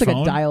range of his phone. It's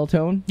like a dial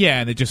tone.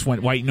 Yeah, and it just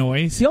went white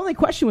noise. The only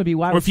question would be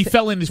why. Or if he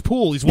fell in his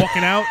pool, he's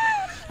walking out.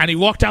 And he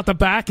walked out the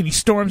back, and he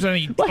storms, and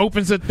he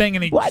opens the thing,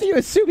 and he. Why do you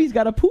assume he's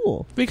got a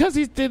pool? Because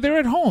they're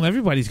at home.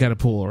 Everybody's got a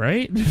pool,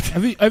 right?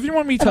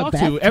 Everyone we talk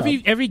to,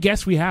 every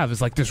guest we have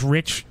is like this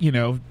rich,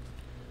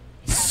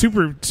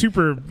 super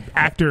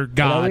actor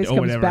god it always or comes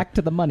whatever. Back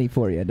to the money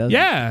for you, doesn't it?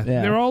 Yeah,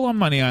 they're all on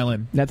Money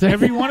Island. That's right.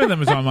 Every one of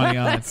them is on Money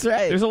Island. That's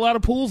right. There's a lot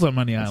of pools on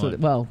Money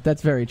Island. Well,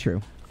 that's very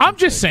true. I'm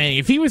just saying,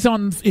 if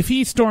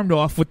he stormed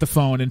off with the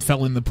phone and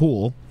fell in the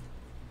pool.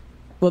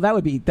 Well, that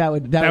would be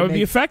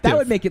be effective. That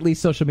would make at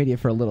least social media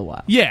for a little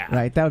while. Yeah,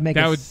 right. That would make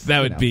that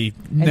would be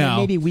and then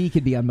maybe we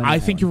could be on Monday. I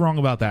think you're wrong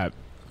about that.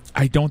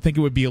 I don't think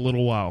it would be a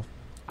little while.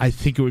 I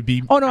think it would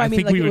be. Oh no, I mean,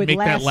 think like we would make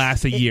that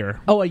last a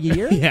year. Oh, a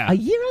year? Yeah, a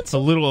year. A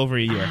little over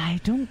a year. I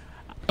don't.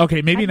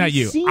 Okay, maybe Have not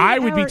you you. seen I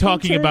would be our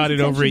talking about it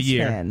interns' over a attention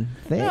year.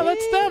 span? No,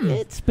 that's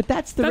them. But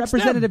that's the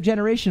representative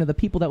generation of the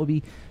people that would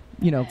be,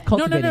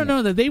 cultivating.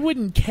 No. They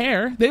wouldn't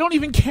care. They don't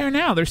even care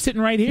now. They're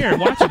sitting right here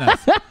watching us.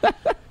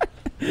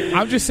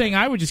 I'm just saying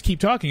I would just keep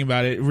talking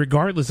about it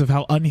regardless of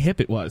how unhip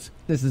it was.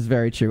 This is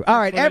very true. All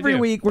right, every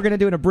week we're going to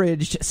do an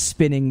abridged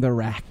Spinning the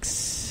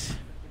Racks.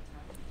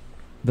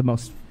 The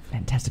most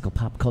fantastical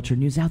pop culture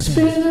news out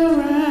there. Spin the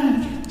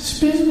rack.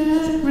 Spin the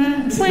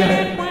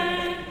rack.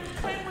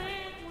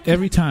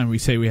 Every time we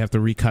say we have to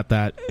recut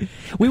that.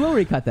 We will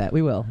recut that.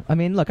 We will. I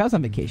mean, look, I was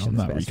on vacation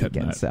this past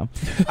weekend. That. So,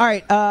 all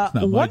right.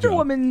 Wonder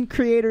Woman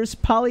creators'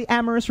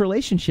 polyamorous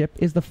relationship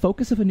is the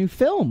focus of a new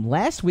film.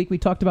 Last week we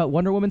talked about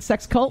Wonder Woman's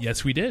sex cult.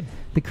 Yes, we did.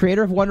 The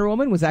creator of Wonder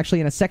Woman was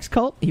actually in a sex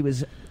cult. He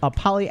was a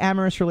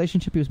polyamorous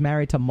relationship. He was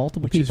married to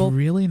multiple people. Which is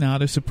really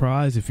not a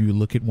surprise if you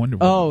look at Wonder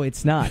Woman. Oh,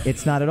 it's not.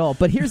 It's not at all.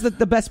 But here's the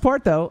best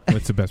part, though.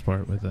 What's the best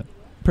part with it?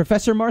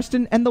 Professor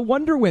Marston and the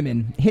Wonder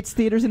Women hits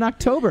theaters in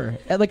October.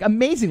 Like,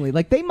 amazingly.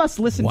 Like, they must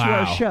listen to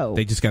our show.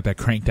 They just got that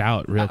cranked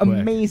out real quick.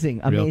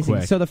 Amazing.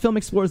 So the film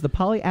explores the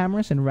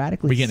polyamorous and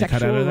radically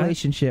sexual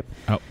relationship.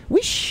 Oh.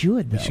 We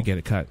should, though. We should get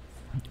a cut.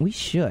 We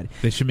should.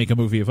 They should make a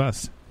movie of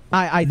us.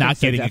 I not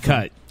think getting a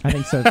cut. I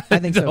think so. I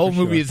think the so. whole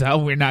movie is how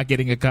we're not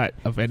getting a cut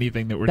of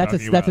anything that we're talking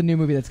about. That's a new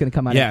movie that's going to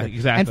come out. Yeah,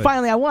 exactly. And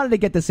finally, I wanted to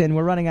get this in.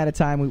 We're running out of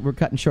time. We're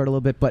cutting short a little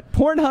bit. But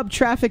Pornhub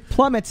traffic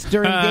plummets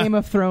during Game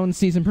of Thrones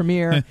season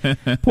premiere.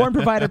 Porn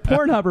provider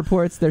Pornhub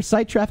reports their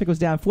site traffic was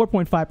down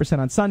 4.5%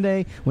 on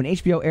Sunday when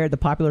HBO aired the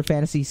popular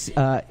fantasy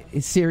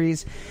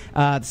series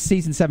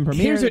season 7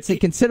 premiere. It's a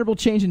considerable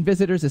change in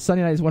visitors as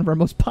Sunday night is one of our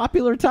most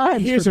popular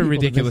times. Here's a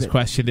ridiculous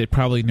question that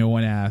probably no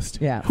one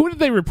asked. Yeah. Who did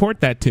they report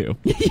that to?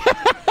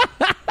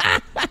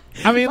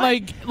 I mean,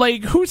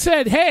 like who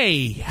said,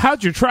 "Hey,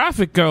 how'd your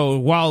traffic go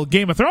while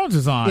Game of Thrones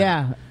is on?"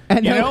 Yeah,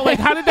 and like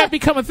how did that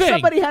become a thing?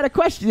 Somebody had a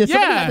question.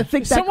 Somebody had to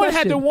think that someone question.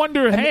 had to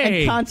wonder,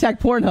 and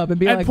contact Pornhub and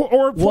be like,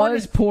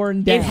 "Was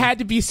porn down?" It had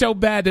to be so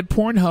bad that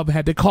Pornhub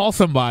had to call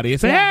somebody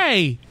and say,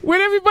 "Hey,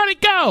 where'd everybody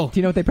go?" Do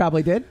you know what they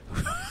probably did?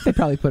 They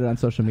probably put it on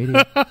social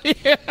media.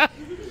 Yeah.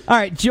 All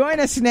right,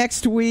 join us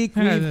next week.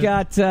 We've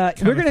got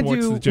we're going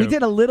to do. We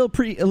did a little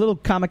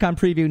Comic-Con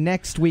preview.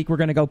 Next week we're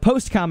going to go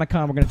post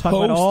Comic-Con. We're going to talk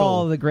about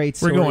all the great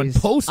stories. We're going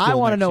postal. I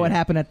want to know what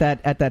happened at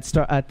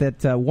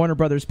that Warner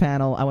Brothers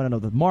panel. I want to know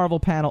the Marvel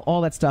panel,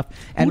 all that stuff.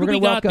 And Who we're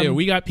going to welcome. There?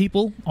 We got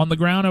people on the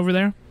ground over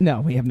there.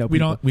 No, we have no.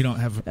 People. We don't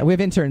have. We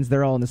have interns.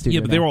 They're all in the studio.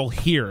 Yeah, but they're all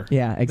here.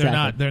 Yeah,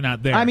 exactly. They're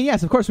not there. I mean,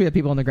 yes, of course we have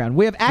people on the ground.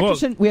 We have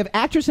actress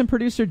and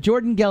producer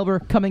Jordan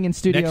Gelber coming in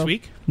studio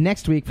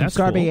next week from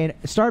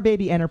Star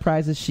Baby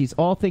Enterprises. She's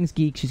all things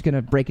geek. She's going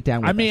to break it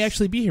down with us. I may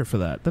actually be here for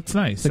that. That's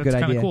nice. That's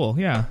kind of cool.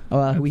 Yeah.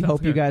 We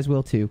hope you guys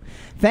will too.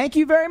 Thank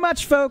you very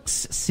much,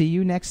 folks. See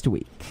you next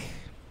week.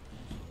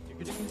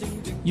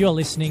 You're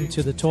listening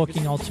to the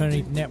Talking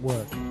Alternative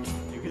Network.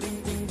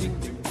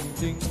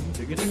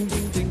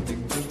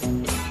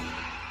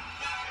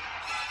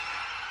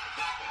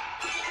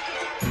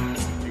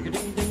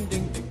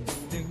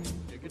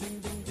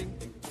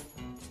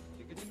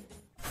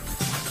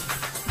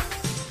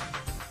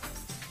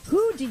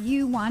 Who do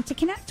you want to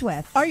connect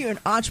with? Are you an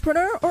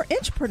entrepreneur or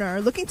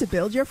intrapreneur looking to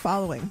build your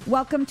following?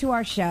 Welcome to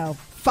our show.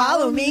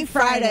 Follow Me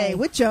Friday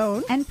with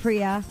Joan and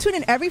Priya. Tune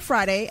in every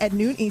Friday at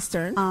noon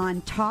Eastern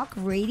on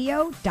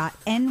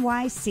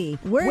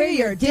talkradio.nyc. We're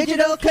your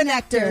digital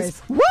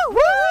connectors. Woo woo!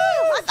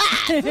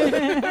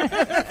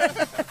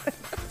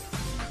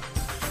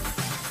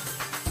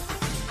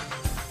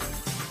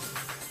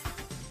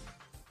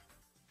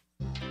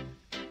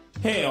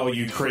 Hey, all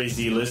you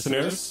crazy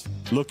listeners.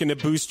 Looking to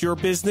boost your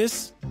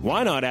business?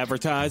 Why not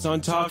advertise on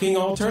Talking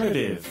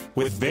Alternative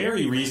with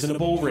very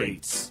reasonable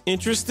rates?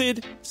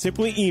 Interested?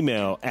 Simply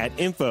email at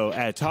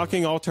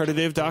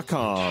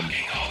info@talkingalternative.com.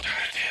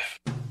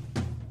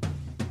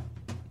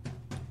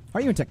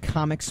 Are you into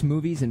comics,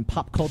 movies, and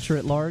pop culture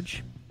at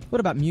large? What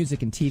about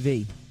music and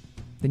TV?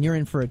 Then you're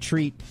in for a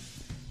treat.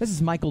 This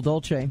is Michael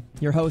Dolce,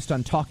 your host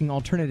on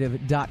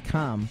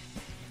talkingalternative.com.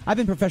 I've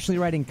been professionally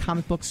writing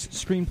comic books,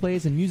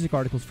 screenplays, and music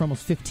articles for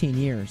almost 15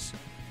 years.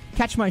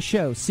 Catch my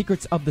show,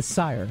 Secrets of the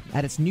Sire,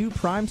 at its new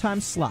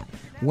primetime slot,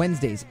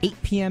 Wednesdays, 8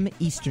 p.m.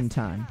 Eastern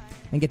Time,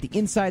 and get the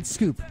inside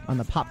scoop on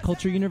the pop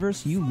culture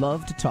universe you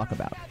love to talk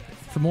about.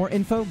 For more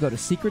info, go to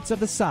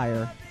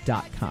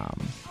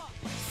secretsofthesire.com.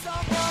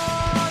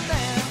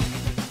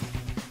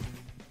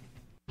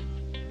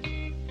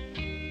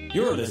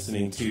 You're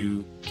listening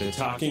to the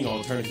Talking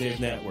Alternative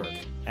Network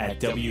at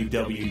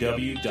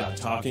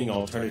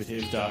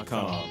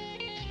www.talkingalternative.com.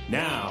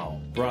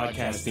 Now,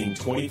 broadcasting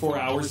 24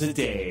 hours a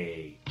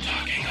day.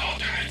 Talking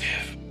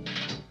Alternative.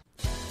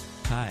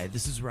 Hi,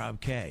 this is Rob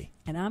Kay.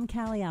 And I'm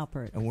Callie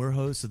Alpert. And we're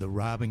hosts of The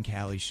Rob and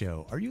Callie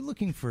Show. Are you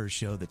looking for a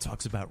show that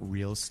talks about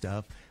real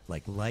stuff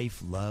like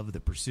life, love, the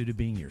pursuit of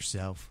being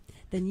yourself?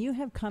 then you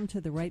have come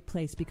to the right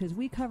place because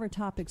we cover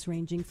topics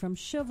ranging from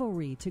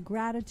chivalry to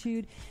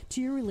gratitude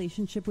to your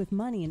relationship with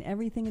money and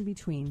everything in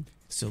between.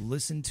 So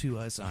listen to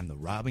us on The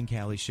Rob and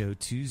Callie Show,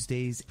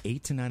 Tuesdays,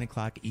 8 to 9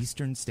 o'clock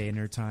Eastern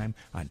Standard Time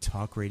on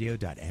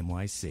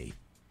talkradio.nyc.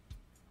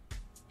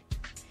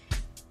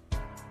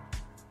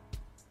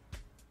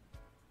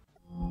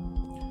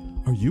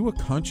 Are you a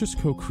conscious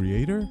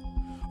co-creator?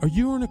 Are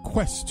you on a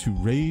quest to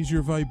raise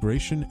your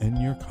vibration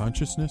and your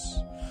consciousness?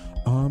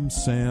 I'm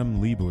Sam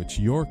Leibowitz,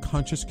 your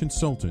conscious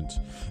consultant,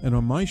 and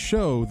on my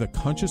show, The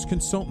Conscious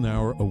Consultant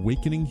Hour,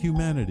 Awakening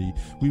Humanity,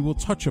 we will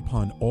touch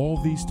upon all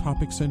these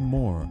topics and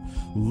more.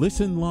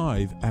 Listen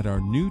live at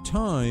our new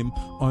time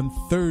on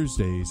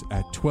Thursdays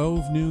at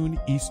 12 noon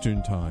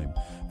Eastern Time.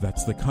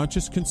 That's The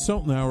Conscious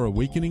Consultant Hour,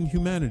 Awakening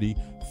Humanity,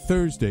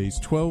 Thursdays,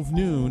 12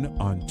 noon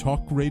on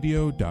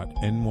talkradio.nyc.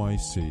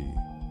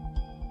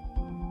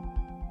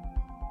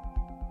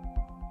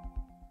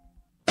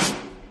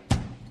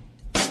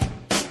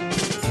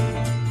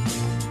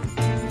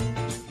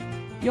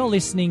 You're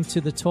listening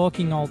to the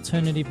Talking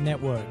Alternative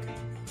Network.